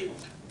स्थास्यति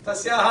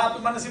तस्याः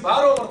अपि मनसि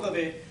भारो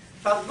वर्तते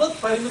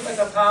तद्वत्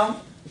परिमितकथां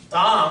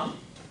तां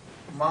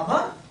मम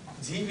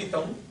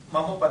जीवितं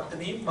मम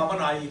पत्नी मम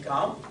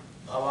नायिकां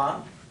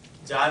भवान्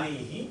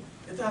जानीहि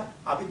यथा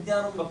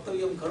अभिज्ञानं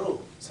वक्तव्यं खलु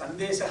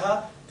सन्देशः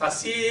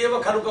तस्य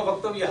एव खलु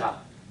वक्तव्यः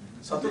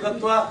स तु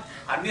गत्वा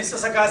अन्यस्य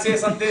सकाशे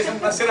सन्देशं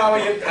न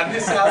श्रावयेत्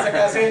अन्यस्य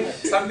सकाशे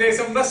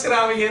सन्देशं न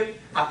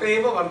श्रावयेत् अत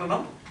एव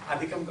वर्णनम्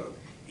अधिकं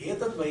करोति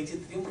एतद्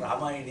वैचित्र्यं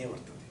रामायणे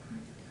वर्तते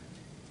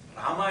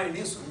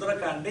रामायणे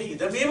सुन्दरकाण्डे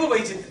इदमेव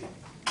वैचित्र्यं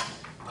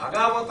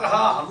भगवतः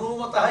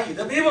हनुमतः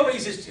इदमेव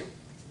वैशिष्ट्यं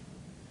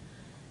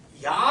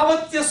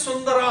यावत्य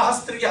सुन्दराः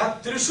स्त्रियः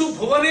त्रिषु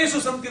भुवनेषु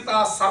सन्ति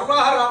ताः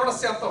सर्वाः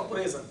रावणस्य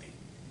अन्तःपुरे सन्ति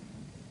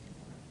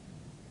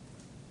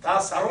ताः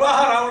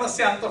सर्वाः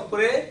रावणस्य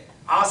अन्तःपुरे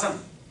आसन्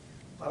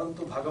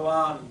परन्तु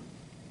भगवान्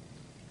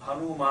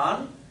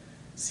हनुमान्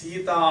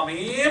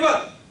सीतामेव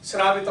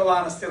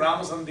श्रावितवान् अस्ति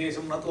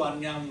रामसन्देशं न तु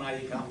अन्यां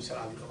नायिकां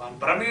श्रावितवान्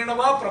भ्रमेण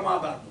वा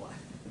प्रमादात् वा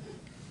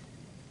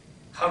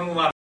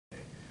हनुमान्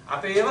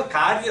अत एव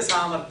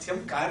कार्यसामर्थ्यं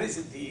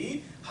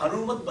कार्यसिद्धिः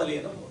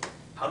हनुमद्बलेन भवति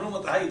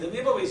हनुमतः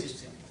इदमेव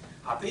वैशिष्ट्यम्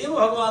अत एव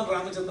भगवान्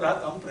रामचन्द्रः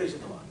तं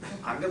प्रेषितवान्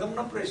अंगदं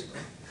न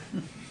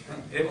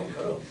प्रेषितवान् एवं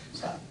खलु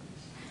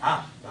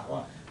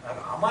भगवान्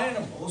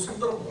रामायणं बहु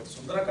सुन्दरं भवति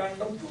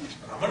सुन्दरकाण्डं तु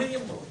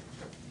रमणीयं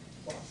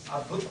भवति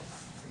अद्भुतम्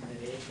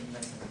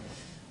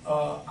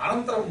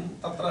अनन्तरं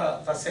तत्र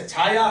तस्य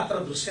छाया अत्र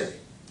दृश्यते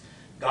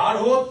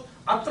गाढोत्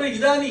अत्र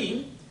इदानीं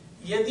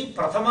यदि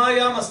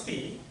प्रथमायाम् अस्ति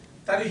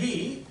तर्हि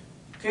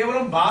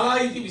केवलं बाला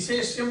इति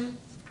विशेष्यं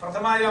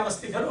प्रथमायाम्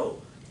अस्ति खलु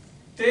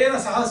तेन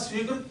सह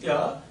स्वीकृत्य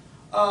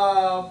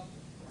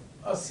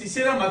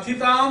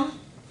शिशिरमथिता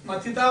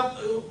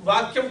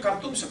वाक्यं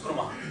कर्तुं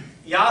शक्नुमः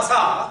या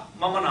सा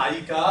मम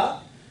नायिका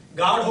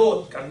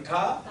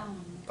गाढोत्कण्ठा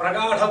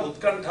प्रगाढ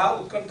उत्कण्ठा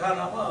उत्कण्ठा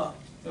नाम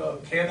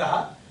खेदः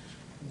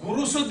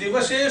गुरुषु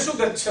दिवसेषु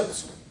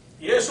गच्छत्सु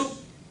येषु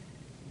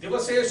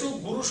दिवसेषु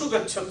गुरुषु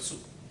गच्छत्सु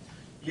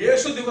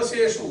येषु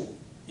दिवसेषु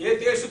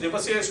एतेषु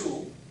दिवसेषु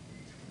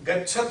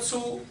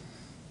गच्छत्सु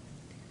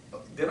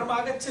दिनम्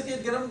आगच्छति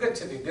दिनं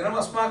गच्छति दिनम्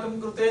अस्माकं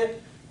कृते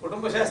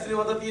कुटुम्बशास्त्री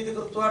वदति इति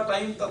कृत्वा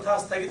टाइम तथा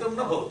स्थगितं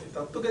न भवति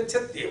तत्तु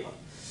गच्छत्येव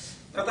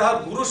ततः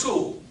गुरुषु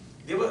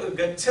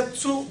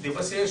गच्छत्सु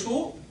दिवसेषु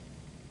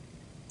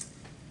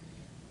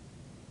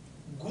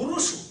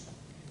गुरुषु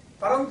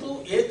परन्तु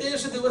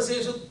एतेषु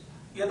दिवसेषु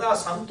यदा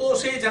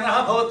सन्तोषे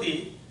जनः भवति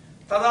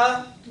तदा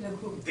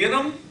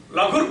दिनं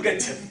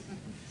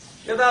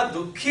लघुर्गच्छति यदा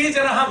दुःखे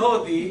जनः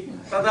भवति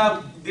तदा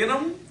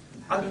दिनम्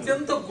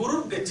अत्यन्त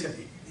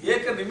गुरुर्गच्छति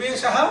एक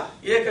निमेषः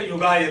एक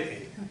युगायते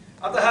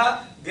अतः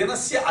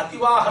दिनस्य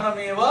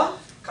अतिवाहनमेव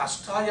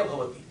कष्टाय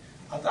भवति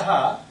अतः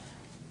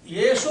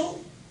येषु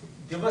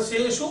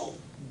दिवसेषु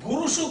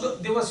गुरुषु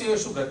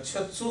दिवसेषु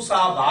गच्छत्सु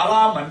सा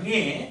बाला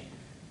मन्ये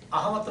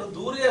अहमत्र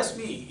दूरे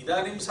अस्मि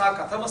इदानीं सा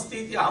कथमस्ति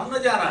इति अहं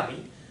न जानामि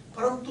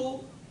परन्तु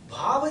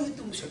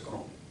भावयितुं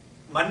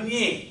शक्नोमि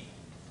मन्ये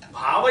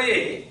भावये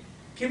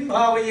किं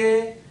भावये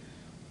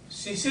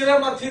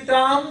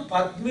शिशिरमथितां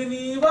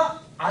पद्मिनीव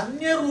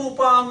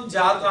अन्यरूपां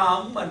जातां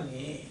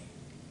मन्ये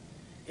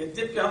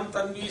यद्यपि अहं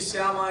तन्वी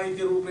श्यामा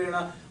इति रूपेण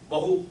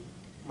बहु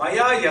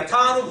मया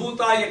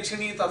यथानुभूता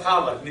यक्षिणी तथा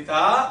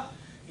वर्णिता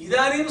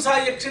इदानीं सा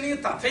यक्षिणी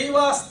तथैव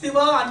अस्ति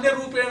वा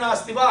अन्यरूपेण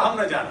अस्ति वा अहं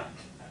न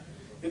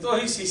जानामि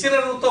यतोहि शिशिर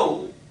ऋतौ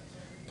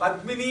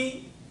पद्मिनी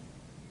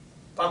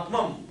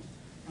पद्मं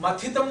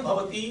मथितं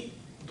भवति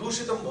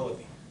दूषितं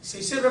भवति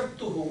शिशिर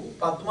ऋतुः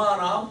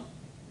पद्मानां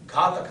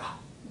घातकः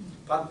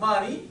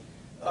पद्मानि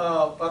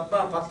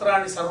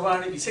पत्राणि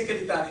सर्वाणि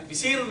विषकलितानि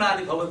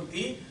विशीर्णानि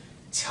भवन्ति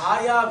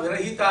छाया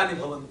विरहितानि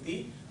भवन्ति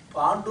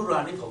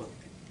पाण्डुराणि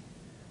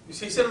भवन्ति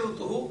शिशिर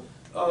ऋतुः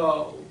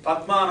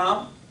पद्मानां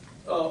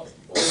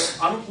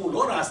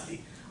अनुकूलो नास्ति।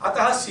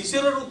 अतः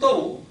शिशिर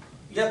ऋतौ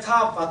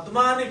यथा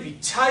पद्मानि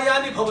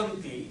विच्छायानि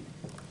भवन्ति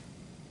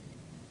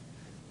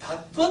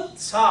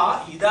तद्वत्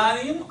सा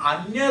इदानीम्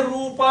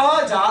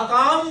अन्यरूपा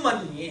जातां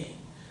मन्ये।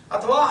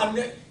 अथवा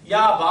अन्य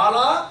या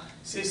बाला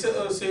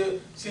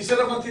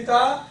शिशिरमथिता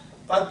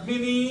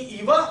पद्मिनी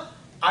इव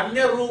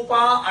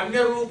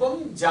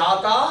अन्यरूपं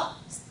जाता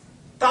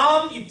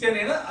ताम्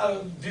इत्यनेन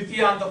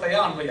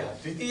द्वितीयान्ततया अन्वयः।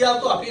 द्वितीया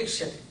तु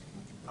अपेक्ष्यते।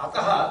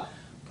 अतः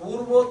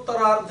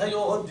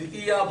पूर्वोत्तरार्धयोः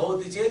द्वितीया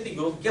भवति चेत्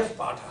योग्यः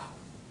पाठः।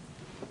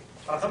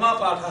 प्रथमा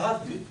पाठः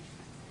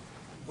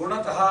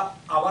गुणतः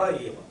अवर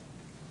एव।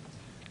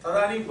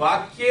 तदानीं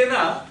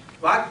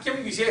वाक्यं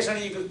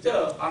विशेषणीकृत्य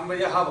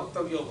अन्वयः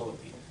वक्तव्यो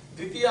भवति।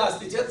 द्वितीया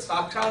अस्ति चेत्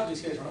साक्षात्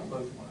विशेषणं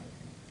भवितुमर्हति।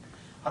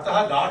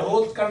 अतः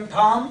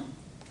गाढोत्कण्ठां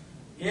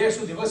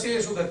येषु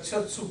दिवसेषु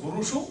गच्छत्सु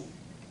गुरुषु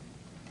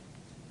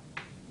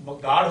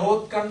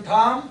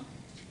गाढोत्कण्ठां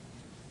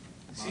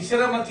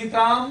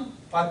शिशिरमथितां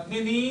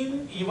पद्मिनीम्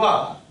इव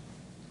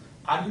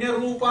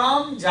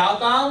अन्यरूपां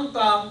जातां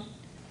तां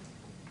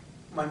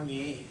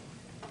मन्ये।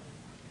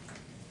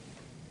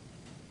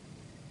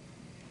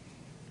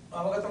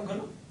 अवगतं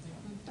खलु?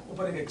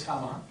 उपरि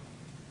गच्छामः।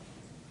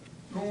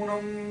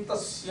 नूनं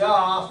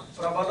तस्याः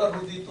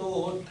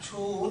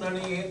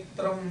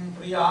प्रबलरुदितोच्छूननेत्रं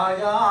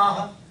प्रियायाः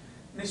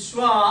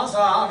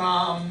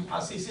निःश्वासानाम्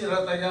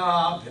अशिशिरतया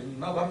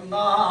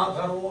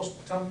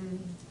भिन्नवर्णाधरोष्ठं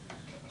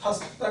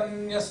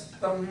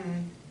हस्तन्यस्तं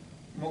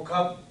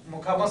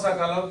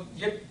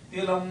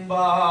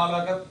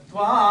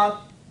मुखमसकलव्यक्तिलम्बालकत्वात्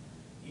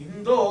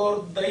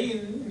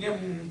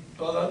इन्दोर्दैन्यं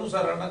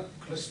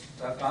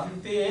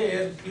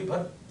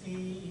त्वदनुसरणक्लिष्टकान्तेर्बिभर्ति।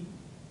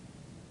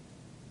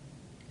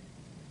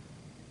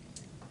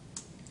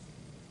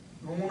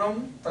 नूनं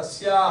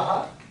तस्याः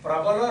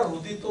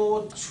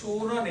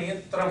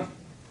प्रबलरुदितोच्छूननेत्रं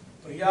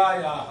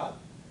प्रियायाः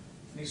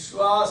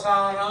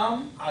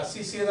निःश्वासानाम्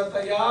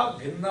अशिशिरतया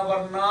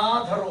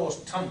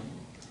भिन्नवर्णाधरोष्ठं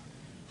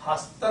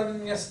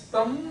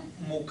हस्तन्यस्तं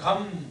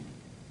मुखं।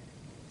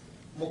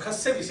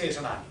 मुखस्य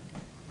विशेषणानि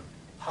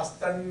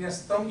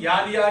हस्तन्यस्तं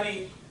यानि यानि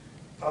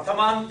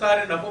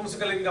प्रथमान्तानि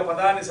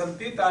नपुंसकलिङ्गपदानि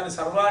सन्ति तानि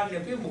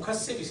सर्वाण्यपि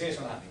मुखस्य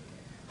विशेषणानि।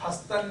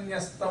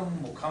 हस्तन्यस्तं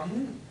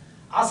मुखम्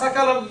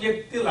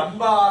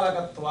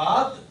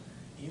असकलव्यक्तिलम्बालकत्वात्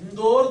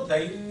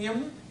इन्दोर्दैन्यं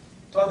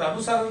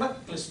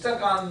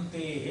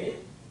त्वदनुसरणक्लिष्टकान्तेः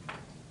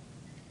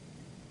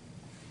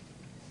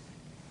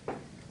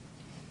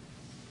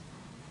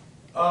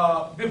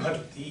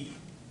बिभर्ति।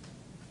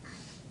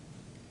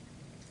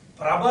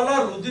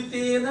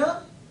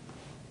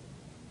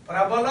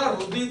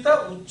 प्रबलरुदित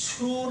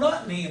उच्छून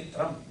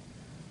नेत्रम्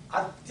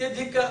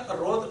अत्यधिक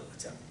रोद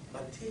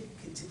मध्ये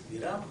किञ्चित्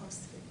विरामः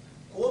अस्ति।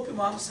 कोऽपि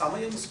मां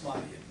समयं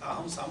स्मारयेत्।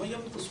 अहं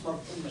समयं तु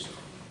स्मर्तुं न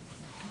शक्नोमि।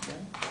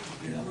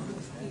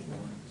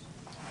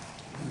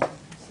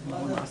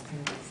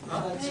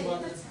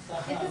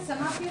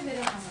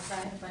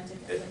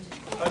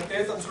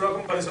 एतत्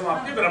श्लोकं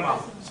परिसमाप्य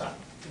विरमामः।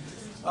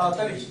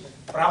 तर्हि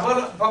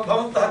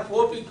भवन्तः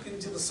कोऽपि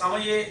किञ्चित्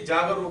समये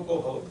जागरूको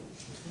भवतु।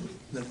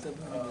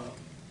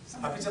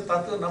 अपि च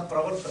तत् न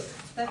प्रवर्तते।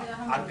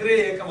 अग्रे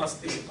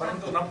एकमस्ति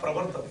परन्तु न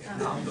प्रवर्तते।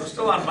 अहं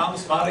दृष्टवान् मां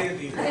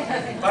स्मारयति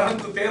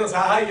परन्तु तेन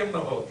साहाय्यं न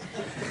भवति।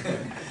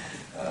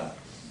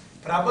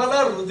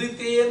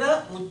 प्रबलरुदितेन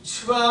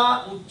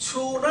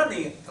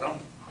उच्छूननेत्रम्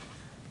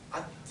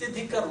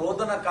अत्यधिक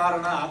रोदन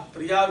कारणात्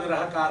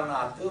प्रियाविरह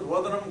कारणात्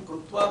रोदनं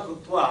कृत्वा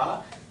कृत्वा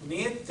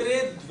नेत्रे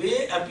द्वे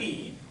अपि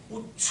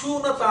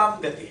उच्छूनतां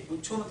गते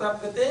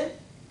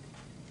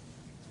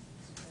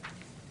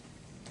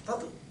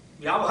तत्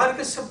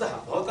व्यावहारिकः शब्दः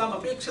भवताम्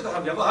अपेक्षितः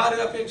व्यवहारे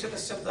अपेक्षितः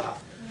शब्दः।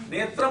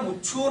 नेत्रम्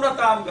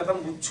उच्छूनतां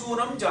गतम्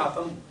उच्छूनं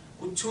जातम्।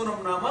 उच्छूनं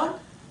नाम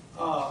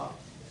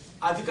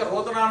अधिक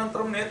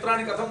रोदनानन्तरं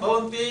नेत्राणि कथं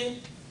भवन्ति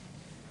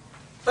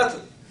तत्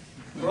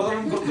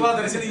रोदनं कृत्वा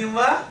दर्शनीयं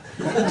वा?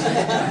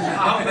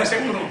 अहं न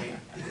शक्नोमि।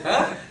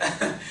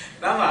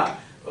 नाम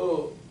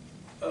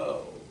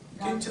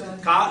किञ्चित्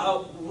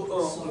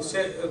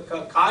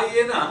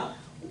कायेन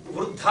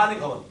वृद्धानि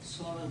भवन्ति।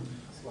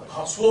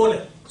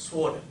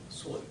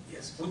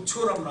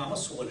 उच्छूनं नाम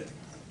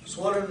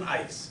swollen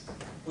eyes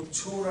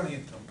उच्छून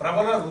नेत्रं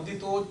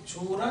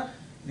प्रबलरुदितोच्छून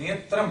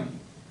नेत्रं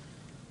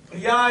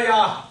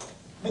प्रियायाः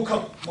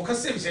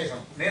मुखस्य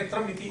विशेषणं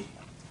नेत्रम् इति।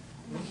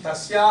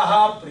 तस्याः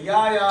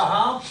प्रियायाः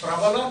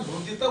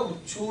प्रबलरुदित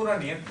उच्छून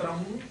नेत्रं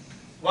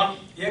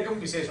एकं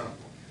विशेषणं।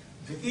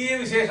 द्वितीय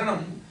विशेषणं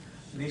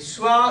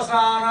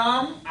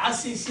निःश्वासानाम्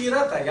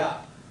अशिशिरतया।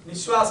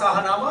 निःश्वासः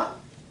नाम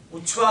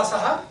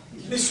उच्छ्वासः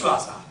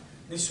निःश्वासः।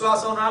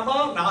 निःश्वासो नाम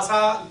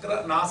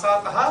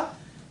नासातः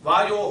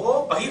वायोः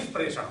बहिः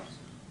प्रेषणम्।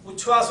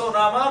 उच्छ्वासो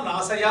नाम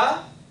नासया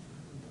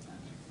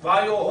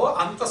वायोः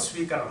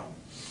अन्तःस्वीकरणम्।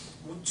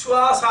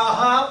 उच्छ्वासाः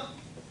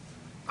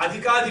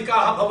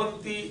अधिकाधिकाः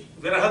भवन्ति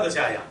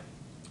विरहदशायां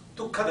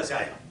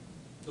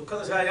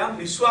दुःखदशायां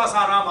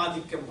निःश्वासानाम्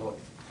आधिक्यं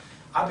भवति।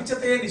 अपि च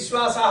ते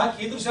निःश्वासाः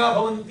कीदृशाः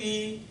भवन्ति?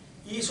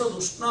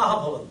 ईषदुष्णाः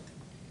भवन्ति।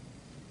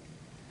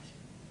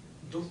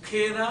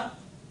 दुःखेन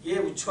ये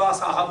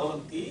उच्छ्वासाः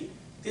भवन्ति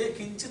ते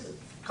किञ्चित्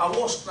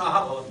कवोष्णाः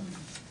भवन्ति।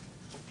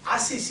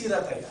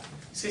 अशिशिरतया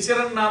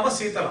शिशिरं नाम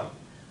शीतलम्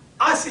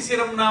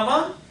अशिशिरं नाम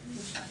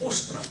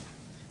उष्णं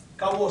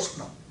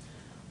कवोष्णम्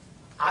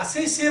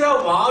अशिशिर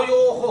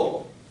वायोः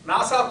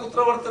नासा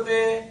कुत्र वर्तते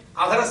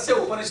अधरस्य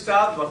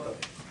उपरिष्टात्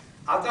वर्तते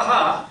अतः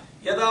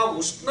यदा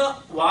उष्ण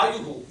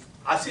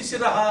वायुः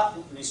अशिशिरः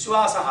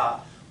निश्वासः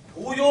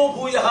भूयो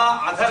भूयः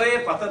अधरे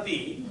पतति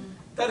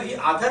तर्हि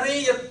अधरे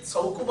यत्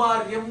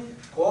सौकुमार्यं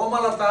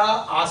कोमलता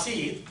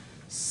आसीत्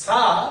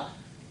सा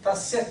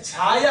तस्य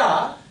छाया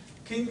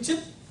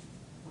किंचित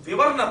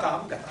विवर्णतां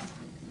गता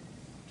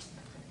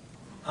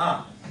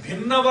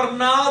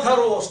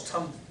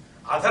भिन्नवर्णाधरोष्ठम्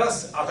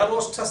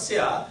अधरोष्ठस्य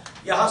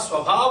यः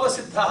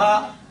स्वभावसिद्धः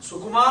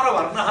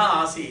सुकुमारवर्णः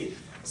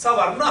आसीत् स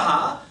वर्णः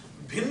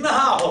भिन्नः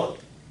अभवत्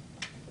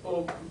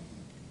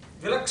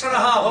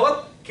विलक्षणः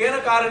अभवत् केन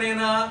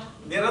कारणेन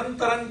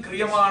निरन्तरं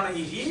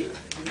क्रियमाणैः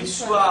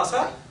निश्वास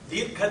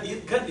दीर्घ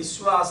दीर्घ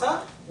निश्वास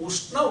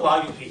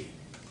उष्णवायुभिः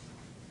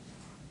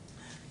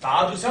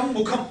तादृशं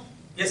मुखं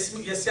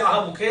यस्याः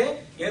मुखे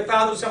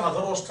एतादृशम्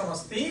अधरोष्ठम्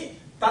अस्ति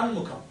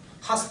तन्मुखं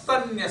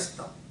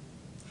हस्तन्यस्तम्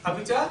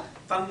अपि च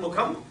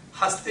तन्मुखं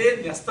हस्ते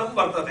न्यस्तं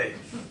वर्तते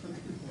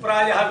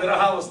प्रायः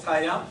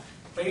विरहावस्थायां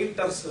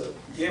पेंटर्स्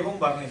एवं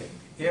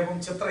वर्णयन्ति एवं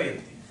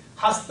चित्रयन्ति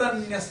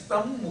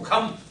हस्तन्यस्तं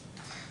मुखम्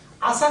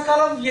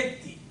असकलं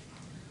व्यक्ति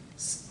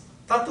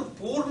तत्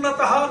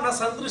पूर्णतः न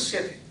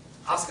सदृश्यते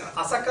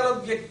असकल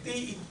व्यक्ति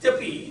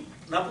इत्यपि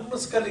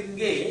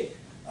नपुंसकलिङ्गे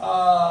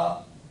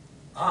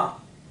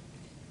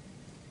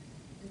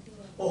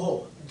ओहो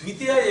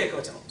द्वितीय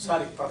एकवचनं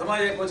सारी प्रथम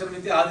एकवचनम्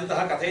इति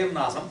आदितः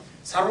कथयन्नासं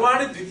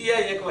सर्वाणि द्वितीय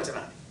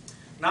एकवचनानि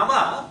नाम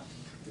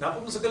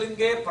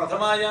नपुंसकलिङ्गे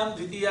प्रथमायां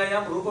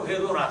द्वितीयायां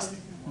रूपभेदो नास्ति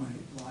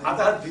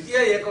अतः द्वितीय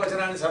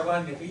एकवचनानि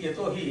सर्वाण्यपि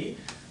यतोहि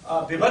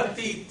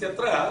विभक्ति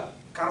इत्यत्र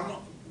कर्म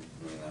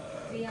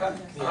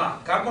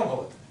कर्म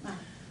भवति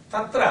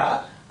तत्र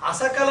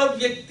असकल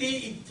व्यक्ति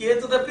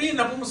इत्येतदपि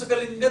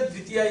नपुंसकलिङ्ग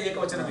द्वितीय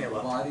एकवचनमेव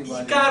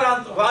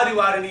इकारान्त वारि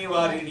वारिणी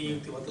वारिणी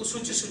इतिवत्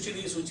शुचि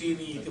शुचिनी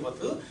शुचीनी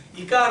इतिवत्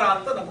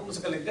इकारान्त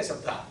नपुंसकलिङ्ग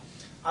शब्दः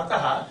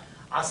अतः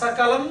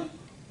असकलं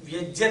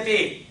व्यज्यते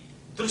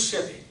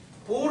दृश्यते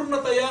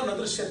पूर्णतया न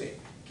दृश्यते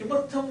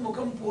किमर्थं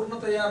मुखं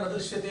पूर्णतया न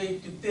दृश्यते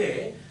इत्युक्ते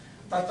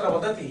तत्र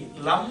वदति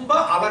लम्ब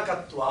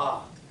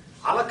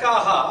अलकत्वात्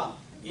अलकाः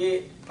ये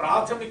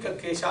प्राथमिक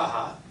केशाः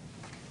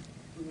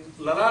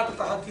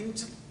ललाटतः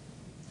किञ्चित्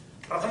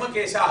प्रथम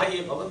केशाः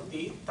ये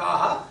भवन्ति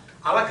ताः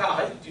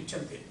अलकाः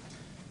इत्युच्यन्ते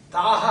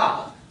ताः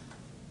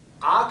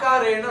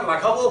आकारेण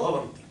लघवो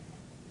भवन्ति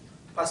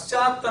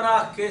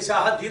पश्चात्तनाः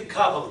केशाः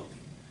दीर्घाः भवन्ति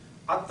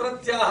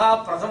अत्रत्याः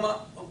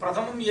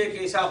प्रथमं ये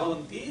केशाः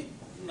भवन्ति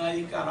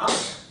नायिकानां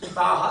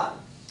ताः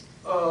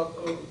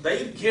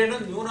दैर्घ्येण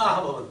न्यूनाः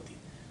भवन्ति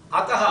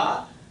अतः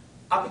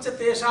अपि च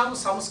तेषां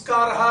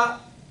संस्कारः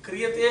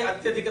क्रियते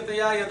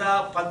अत्यधिकतया यदा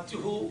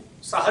पत्युः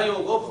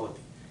सहयोगो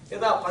भवति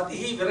यदा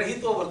पतिः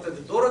विरहितो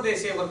वर्तते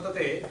दूरदेशे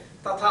वर्तते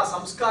तथा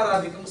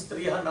संस्कारादिकं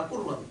स्त्रियः न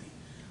कुर्वन्ति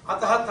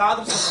अतः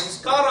तादृश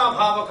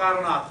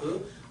संस्काराभावकारणात्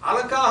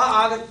अलकाः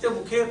आगत्य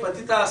मुखे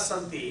पतिताः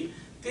सन्ति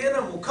तेन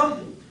मुखं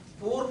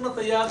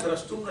पूर्णतया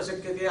द्रष्टुं न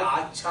शक्यते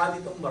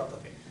आच्छादितं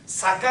वर्तते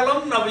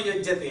सकलं न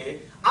वियज्यते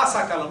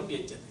असकलं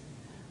व्यज्यते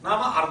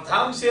नाम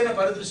अर्धांशेन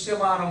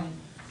परिदृश्यमानं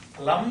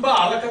लम्ब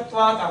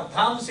अलकत्वात्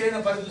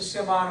अर्धांशेन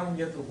परिदृश्यमानं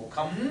यत्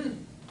मुखं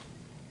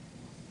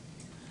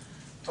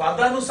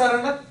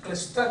त्वदनुसरण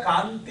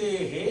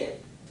क्लिष्टकान्तेः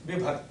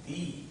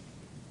बिभर्ति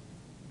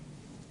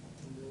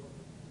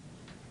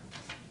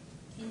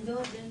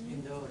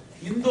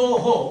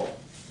इन्दोः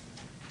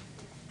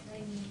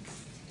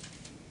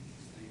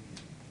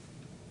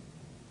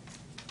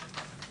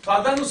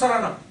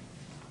त्वदनुसरणं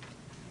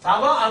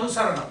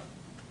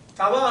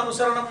तव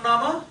अनुसरणं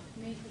नाम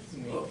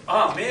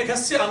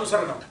मेघस्य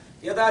अनुसरणं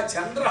यदा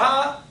चन्द्रः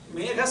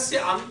मेघस्य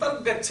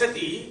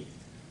अन्तर्गच्छति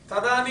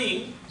तदानीं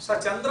स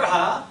चन्द्रः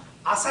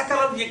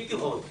असकल व्यक्ति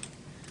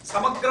भवति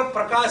समग्र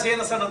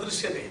प्रकाशेन स न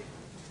दृश्यते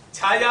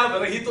छाया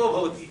विरहितो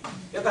भवति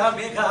यतः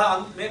मेघः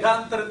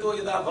मेघान्तरितो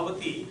यदा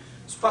भवति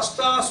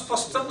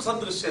स्पष्टं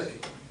सदृश्यते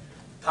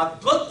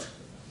तद्वत्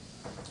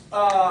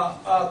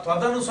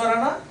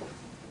त्वदनुसरण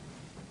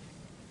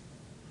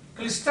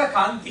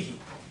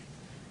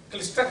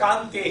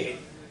क्लिष्टकान्तेः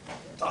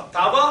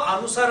तव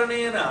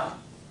अनुसरणेन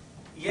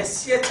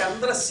यस्य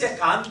चन्द्रस्य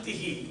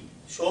कान्तिः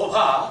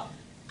शोभा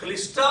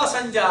क्लिष्टा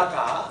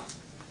सञ्जाता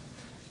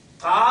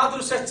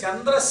तादृश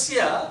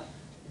चन्द्रस्य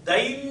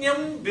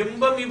दैन्यं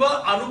बिम्बमिव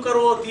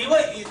अनुकरोतीव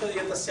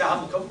एतस्याः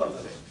मुखं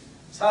वर्तते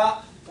सा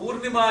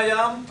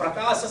पूर्णिमायां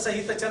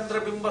प्रकाशसहित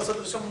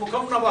चन्द्रबिम्बसदृशं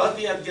मुखं न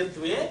वहति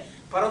अद्यत्वे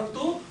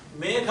परन्तु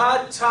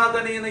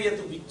मेघाच्छादनेन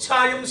यत्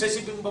विच्छायं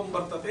शशिबिम्बं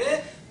वर्तते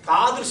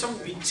तादृशं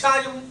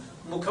विच्छायं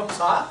मुखं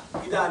सा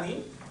इदानीं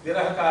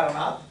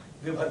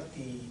विरहकारणात्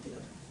विभक्ति इति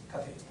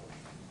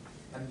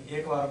कथयति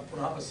एकवारं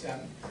पुनः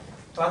पश्यामि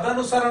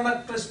तदनुसरण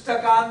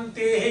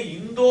क्लिष्टकान्तेः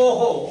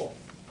इन्दोः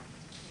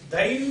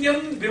दैन्यं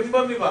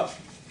बिम्बमिव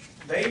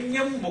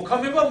दैन्यं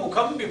मुखमिव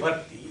मुखं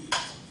बिभर्ति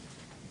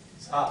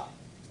सा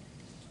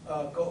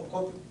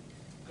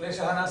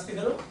क्लेशः नास्ति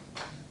खलु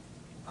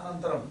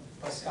अनन्तरं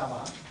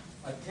पश्यामः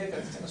मध्ये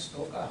कश्चन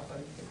श्लोकाः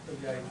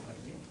परित्यक्तव्याः इति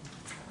मन्ये।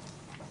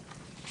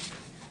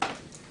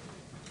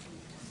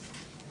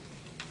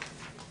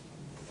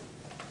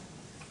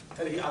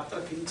 तर्हि अत्र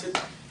किञ्चित्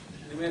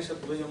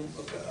निमेषद्वयं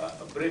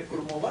ब्रेक्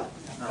कुर्मो वा?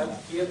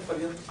 कियत्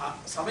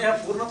पर्यन्तं समयः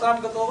पूर्णतां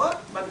गतो वा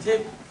मध्ये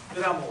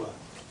विरामो वा?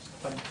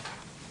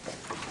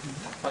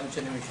 5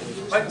 निमेषाः।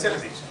 5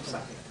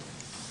 निमेषाः।